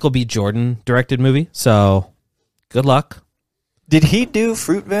is a Michael B. Jordan directed movie, so good luck. Did he do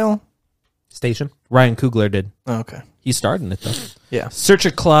Fruitvale? Station. Ryan Coogler did. Oh, okay. He starred in it though. Yeah. Search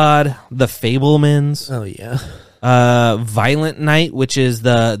of Claude, The Fablemans. Oh yeah. Violent Night, which is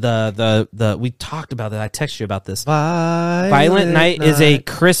the we talked about that. I texted you about this. Violent Night is a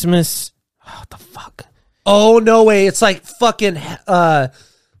Christmas. What the fuck? Oh no way! It's like fucking a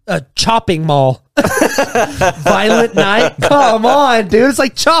chopping mall. Violent Night. Come on, dude! It's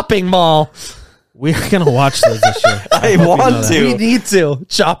like chopping mall. We're gonna watch those this year. I want to. We need to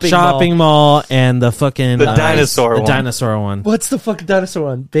Chopping mall and the fucking dinosaur one. The dinosaur one. What's the fucking dinosaur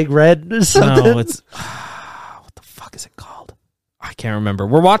one? Big Red or something? No, it's what the fuck is it called? I can't remember.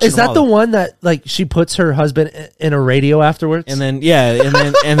 We're watching. Is that the one that like she puts her husband in a radio afterwards? And then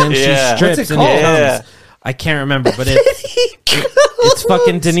and then Yeah. she strips What's it and called? it comes. Yeah. I can't remember, but it's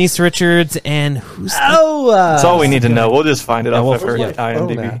fucking Denise Richards and who's That's all we need to know. We'll just find it we'll off of her yeah.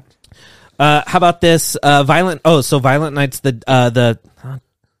 IMDb. how about this Violent Night's the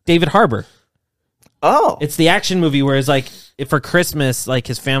David Harbour. Oh. It's the action movie where it's like for Christmas, like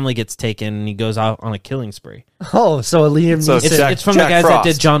his family gets taken and he goes out on a killing spree. Oh, so Liam Neeson. It's from the guys that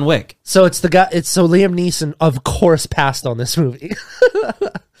did John Wick. So it's the guy. So Liam Neeson, of course, passed on this movie.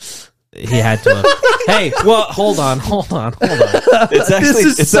 He had to. Hey, well, hold on. It's actually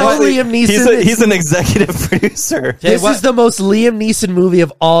Liam Neeson. He's an executive producer. This is the most Liam Neeson movie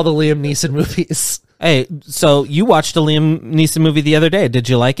of all the Liam Neeson movies. Hey, so you watched a Liam Neeson movie the other day. Did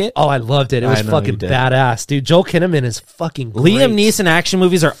you like it? Oh, I loved it. It was fucking badass, dude. Joel Kinnaman is fucking great. Liam Neeson action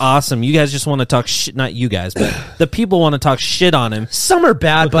movies are awesome. You guys just want to talk shit. Not you guys, but the people want to talk shit on him. Some are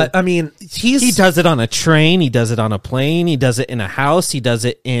bad, but I mean, he does it on a train. He does it on a plane. He does it in a house. He does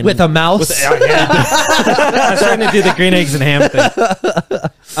it with a mouse. I was trying to do the green eggs and ham thing.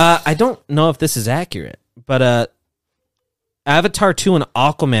 I don't know if this is accurate, but Avatar 2 and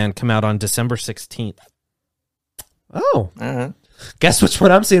Aquaman come out on December 16th. Oh. Guess which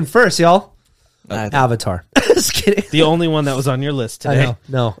one I'm seeing first, y'all? Avatar. Just kidding. The only one that was on your list today. I know.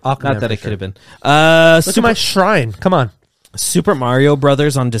 No, Aquaman. Not that it could have been. Look at my shrine. Come on. Super Mario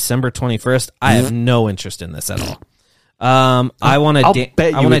Brothers on December 21st. I have no interest in this at all. I want to... I'll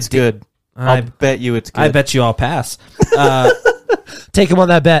bet you it's good. I bet you it's good. I bet you I'll pass. Take him on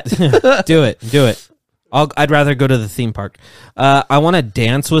that bet. Do it. I'd rather go to the theme park. I want to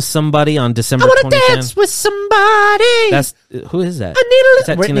dance with somebody on December 20th. I want to dance with somebody. Who is that? I need Is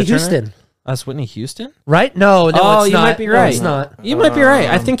that Whitney Tina Houston. Turner? That's Whitney Houston? Right? No, oh, it's not. You might be right. No, it's not. You might be right.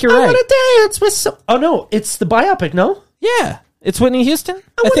 I think you're right. I want to dance with some... Oh, no. It's the biopic, no? Yeah. It's Whitney Houston?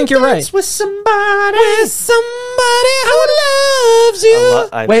 I think you're right. With somebody. Who loves you.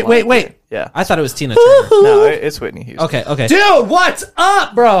 Wait. Yeah. I thought it was Tina Turner. No, it's Whitney Houston. Okay. Dude, what's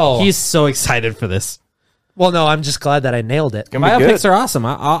up, bro? He's so excited for this. Well, no, I'm just glad that I nailed it. Biopics are awesome.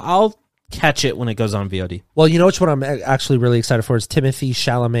 I'll catch it when it goes on VOD. Well, you know which one I'm actually really excited for is Timothée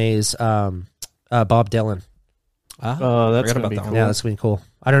Chalamet's Bob Dylan. Oh, that's going to be cool. Yeah, that's going to be cool.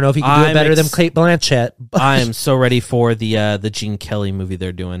 I don't know if he can do it better than Cate Blanchett. I am so ready for the Gene Kelly movie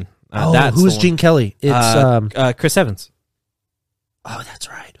they're doing. Who's Gene Kelly? It's Chris Evans. Oh, that's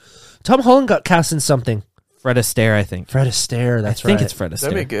right. Tom Holland got cast in something. Fred Astaire, I think. Fred Astaire, that's right. I think it's Fred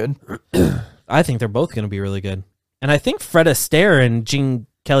Astaire. That'd be good. I think they're both going to be really good. And I think Fred Astaire and Gene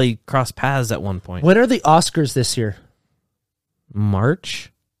Kelly crossed paths at one point. When are the Oscars this year?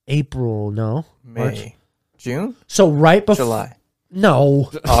 March? April, no. May. March. June? So right before... July. No.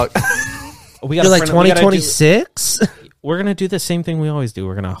 You're like 2026? We're going to do the same thing we always do.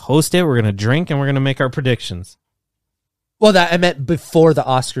 We're going to host it, we're going to drink, and we're going to make our predictions. Well, that I meant before the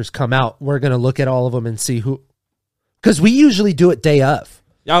Oscars come out. We're going to look at all of them and see who... Because we usually do it day of.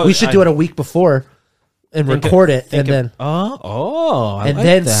 We should do it a week before and record it, and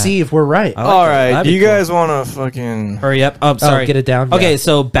then... see if we're right. All right. Do you guys want to fucking... Hurry up. Oh, sorry. Get it down. Okay,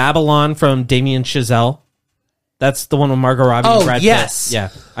 so Babylon from Damien Chazelle. That's the one with Margot Robbie and Brad Pitt. Yes. Yeah,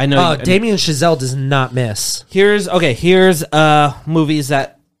 I know. Damien Chazelle does not miss. Here's movies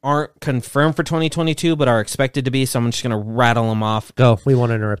that aren't confirmed for 2022 but are expected to be, so I'm just going to rattle them off. Go. We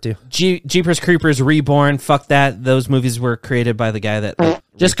won't interrupt you. Jeepers Creepers Reborn. Fuck that. Those movies were created by the guy that...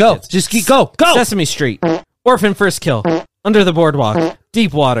 Just go. Kids. Just keep go. Sesame Street. Orphan First Kill. Under the Boardwalk.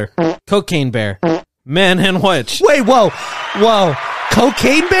 Deep Water. Cocaine Bear. Man and Witch. Wait, whoa.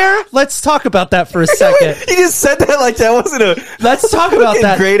 Cocaine Bear? Let's talk about that for a second. He just said that like that wasn't a... Let's talk about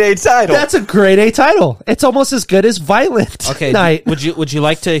that. Grade A title. That's a grade A title. It's almost as good as Violent Night. Would you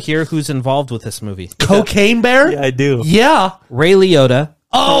like to hear who's involved with this movie? Cocaine Bear? Yeah, I do. Yeah. Ray Liotta.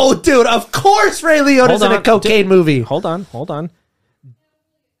 Oh, dude, of course Ray Liotta's in a cocaine movie. Hold on.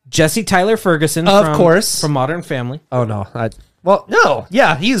 Jesse Tyler Ferguson. Of course. From Modern Family. Oh, no. No.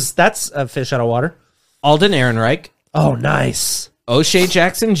 Yeah, that's a fish out of water. Alden Ehrenreich. Oh, nice. O'Shea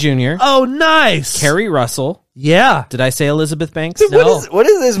Jackson Jr. Oh, nice. Carrie Russell. Yeah. Did I say Elizabeth Banks? Dude, No. What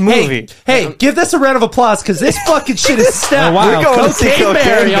is this movie? Hey, give this a round of applause because this fucking shit is stacked. Oh, wow. We're going to see Cocaine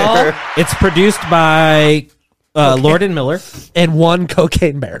Bear, y'all. It's produced by Lord and Miller. And one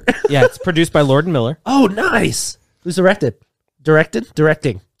Cocaine Bear. Yeah, it's produced by Lord and Miller. Oh, nice. Who's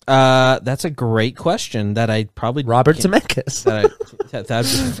directing? That's a great question that I probably... Robert Zemeckis.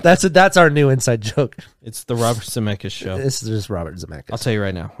 That's our new inside joke. It's the Robert Zemeckis show. This is just Robert Zemeckis. I'll tell you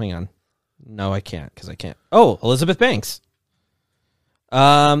right now. Hang on. No, I can't because I can't. Oh, Elizabeth Banks.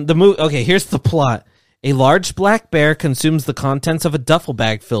 Okay, here's the plot. A large black bear consumes the contents of a duffel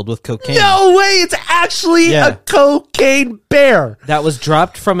bag filled with cocaine. No way! It's actually a cocaine bear. That was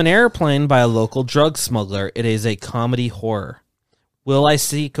dropped from an airplane by a local drug smuggler. It is a comedy horror. Will I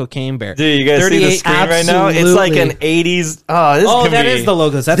see Cocaine Bear? Dude, you guys see the screen right now? It's like an 80s... that is the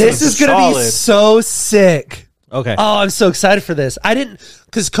logos. This is going to be so sick. Okay. Oh, I'm so excited for this.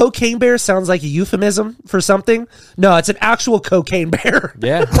 Because cocaine bear sounds like a euphemism for something. No, it's an actual cocaine bear.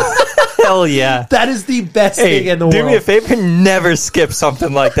 Yeah. Hell yeah. That is the best thing in the world. Do me a favor, never skip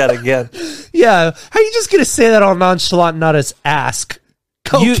something like that again. Yeah. How are you just going to say that all nonchalant and not as ask?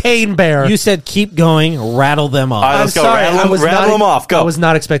 Cocaine bear. You said keep going, rattle them off. All right, let's go. sorry, Rattle them off. Go. I was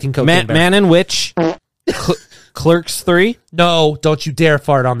not expecting cocaine bear. Man and Witch. Clerks 3. No, don't you dare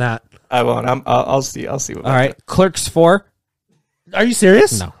fart on that. I won't. I'll see. I'll see. All right. Clerks 4. Are you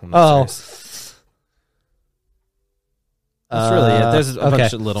serious? No. I'm not serious. That's really it. There's a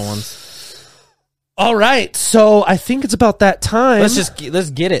bunch of little ones. All right. So I think it's about that time. Let's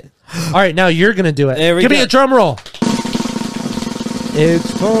get it. All right. Now you're going to do it. Give me a drum roll.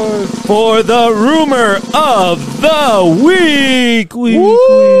 It's time for the rumor of the week. Okay,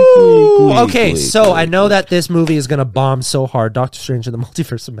 so I know that this movie is going to bomb so hard. Doctor Strange and the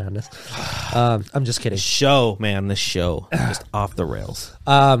Multiverse of Madness. I'm just kidding. The show. Just off the rails.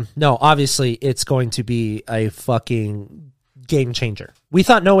 No, obviously it's going to be a fucking game changer. We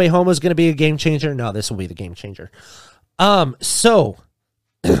thought No Way Home was going to be a game changer. No, this will be the game changer. So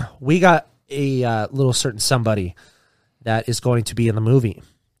we got a little certain somebody that is going to be in the movie.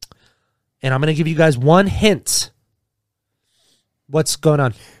 And I'm going to give you guys one hint. What's going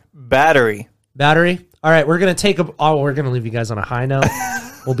on? Battery. All right, we're going to leave you guys on a high note.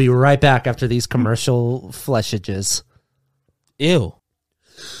 We'll be right back after these commercial fleshages. Ew.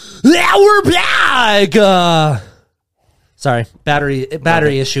 Yeah, we're back. Sorry,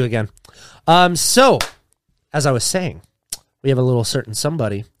 battery issue again. So, as I was saying, we have a little certain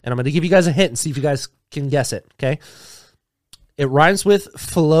somebody, and I'm going to give you guys a hint and see if you guys can guess it, okay? It rhymes with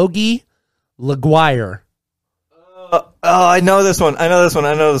Flogi LaGuire. I know this one.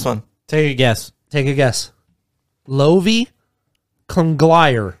 Take a guess. Lovi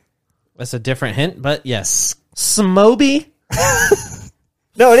Conglier. That's a different hint, but yes. Smoby?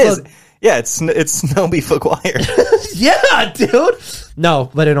 No, it is. Yeah, it's Snowby Maguire. Yeah, dude. No,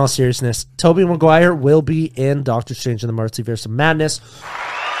 but in all seriousness, Tobey Maguire will be in Doctor Strange in the Multiverse of Madness.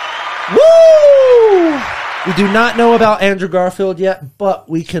 Woo! We do not know about Andrew Garfield yet, but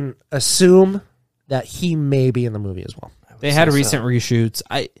we can assume that he may be in the movie as well. They had recent reshoots.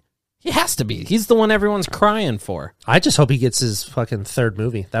 He has to be. He's the one everyone's crying for. I just hope he gets his fucking third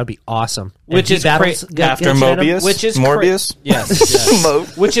movie. That would be awesome. Which is after Mobius. Which is Morbius.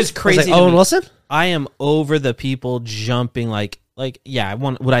 Yes. Which is crazy. Owen Wilson. I am over the people jumping like yeah.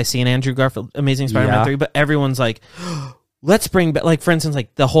 Would I see an Andrew Garfield Amazing Spider-Man 3? But everyone's like, let's bring back, like, for instance,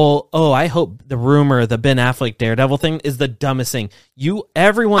 like the whole, I hope the rumor, the Ben Affleck Daredevil thing is the dumbest thing.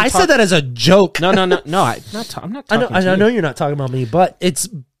 I said that as a joke. No. I'm not talking. I know you're not talking about me, but it's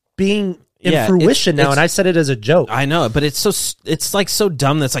being in fruition now, and I said it as a joke. I know, but it's like so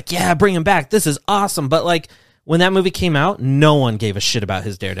dumb that's like, yeah, bring him back. This is awesome. But like when that movie came out, no one gave a shit about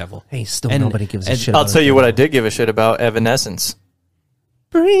his Daredevil. Hey, still nobody gives a shit. I'll tell you what I did give a shit about: Evanescence.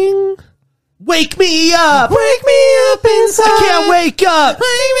 Wake me up inside. I can't wake up.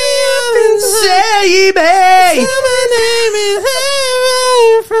 Wake me up inside. Save me. My name is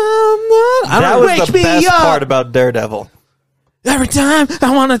from the. That was the best part about Daredevil. Every time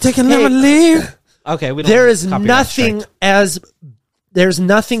I want to take another leave. Okay, there's nothing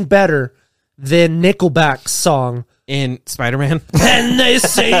better than Nickelback's song in Spider-Man. And they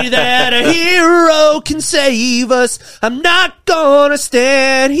say that a hero can save us. I'm not gonna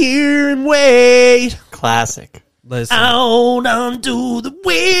stand here and wait. Classic. Listen. Out onto the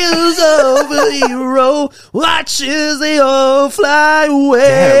wheels of a hero. Watch as they all fly away.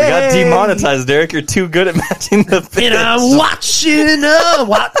 Yeah, we got demonetized, Derek. You're too good at matching the pitch. And I'm watching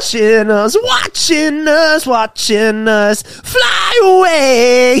us fly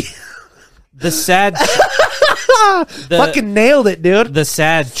away. The sad... fucking nailed it, dude. The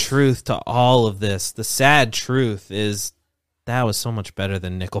sad truth to all of this, is that was so much better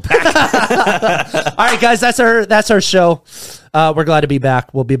than Nickelback. All right, guys, that's our show. We're glad to be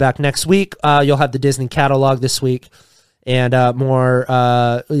back. We'll be back next week. You'll have the Disney catalog this week, and more.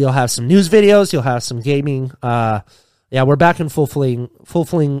 You'll have some news videos. You'll have some gaming. Yeah, we're back in full fling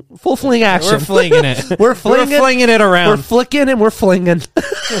action. We're flinging it. We're flinging it around. We're flicking and we're flinging.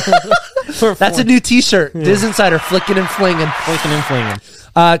 That's a new T-shirt. Yeah. DisInsider, flicking and flinging.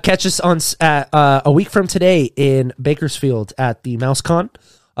 Catch us on a week from today in Bakersfield at the MouseCon.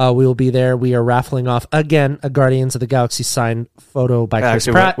 We will be there. We are raffling off again a Guardians of the Galaxy signed photo by Chris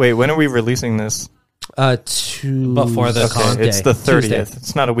Pratt. Wait, when are we releasing this? Before the con day. It's the 30th. Tuesday.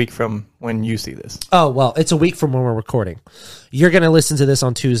 It's not a week from when you see this. Oh, well, it's a week from when we're recording. You're going to listen to this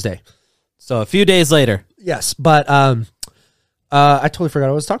on Tuesday. So a few days later. Yes, but I totally forgot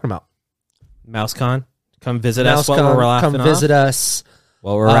what I was talking about. MouseCon. Come visit us while we're raffling Come visit us.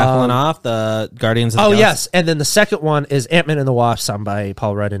 Well, we're raffling off the Guardians of the Galaxy. Yes. And then the second one is Ant-Man and the Wasp, signed by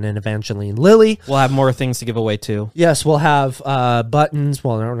Paul Rudd and Evangeline Lilly. We'll have more things to give away, too. Yes, we'll have buttons.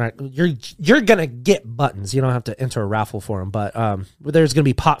 Well, you're going to get buttons. You don't have to enter a raffle for them. But there's going to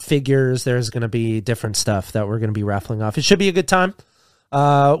be pop figures. There's going to be different stuff that we're going to be raffling off. It should be a good time.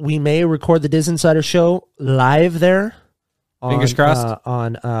 We may record the DisInsider show live there. Fingers crossed.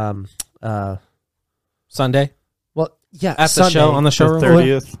 On Sunday. Well, yeah, at Sunday, the show on the show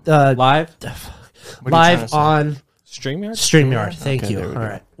 30th. Live on StreamYard. Thank you. All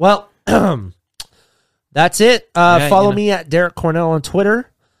right. Well, that's it. Follow me at Derek Cornell on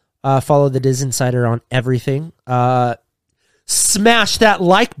Twitter. Follow the DisInsider on everything. Smash that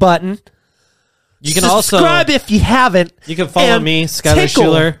like button. You can subscribe if you haven't. You can follow me, Skylar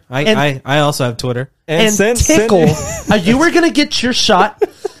Schuler. I also have Twitter. And tickle. You were gonna get your shot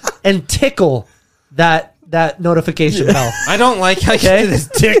and tickle that notification bell. I don't like how you do this.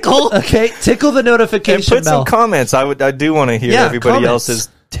 Tickle. Okay, tickle the notification and put bell. some comments. I do want to hear everybody else's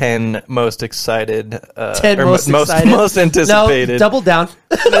 10 most excited, 10 most anticipated. No, double down.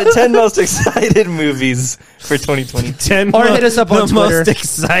 10 most excited movies for 2020. 10 or hit us up on Twitter. Most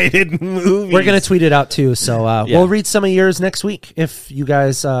excited movies. We're gonna tweet it out too. So we'll read some of yours next week if you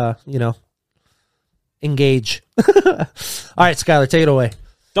guys engage. All right, Skylar, take it away.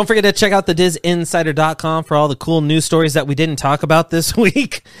 Don't forget to check out the DisInsider.com for all the cool news stories that we didn't talk about this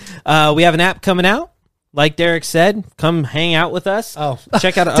week. We have an app coming out. Like Derek said, come hang out with us. Oh,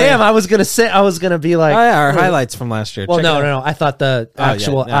 check out. Damn, I was gonna be like, our highlights from last year. Well, no. I thought the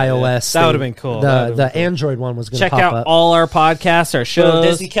actual iOS. That would have been cool. The Android one was gonna check out all our podcasts, our shows,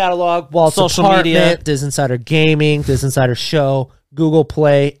 Disney catalog, Walt social Department, media, DisInsider Gaming, DisInsider Show, Google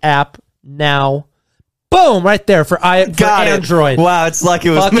Play app now. Boom! Right there for Android. Wow, it's like it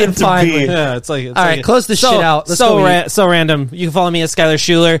was fucking meant to finally. be. Yeah, it's like all right. Close this shit out. Let's so random. You can follow me at Skylar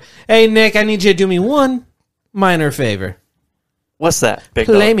Schuler. Hey Nick, I need you to do me one minor favor. What's that?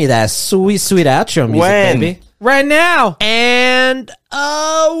 Play me that sweet outro music, baby. Right now. And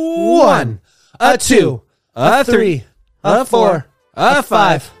a 1, a 2, a 3, a 4, a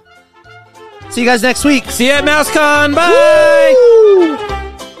 5. See you guys next week. See you at MouseCon. Bye. Woo!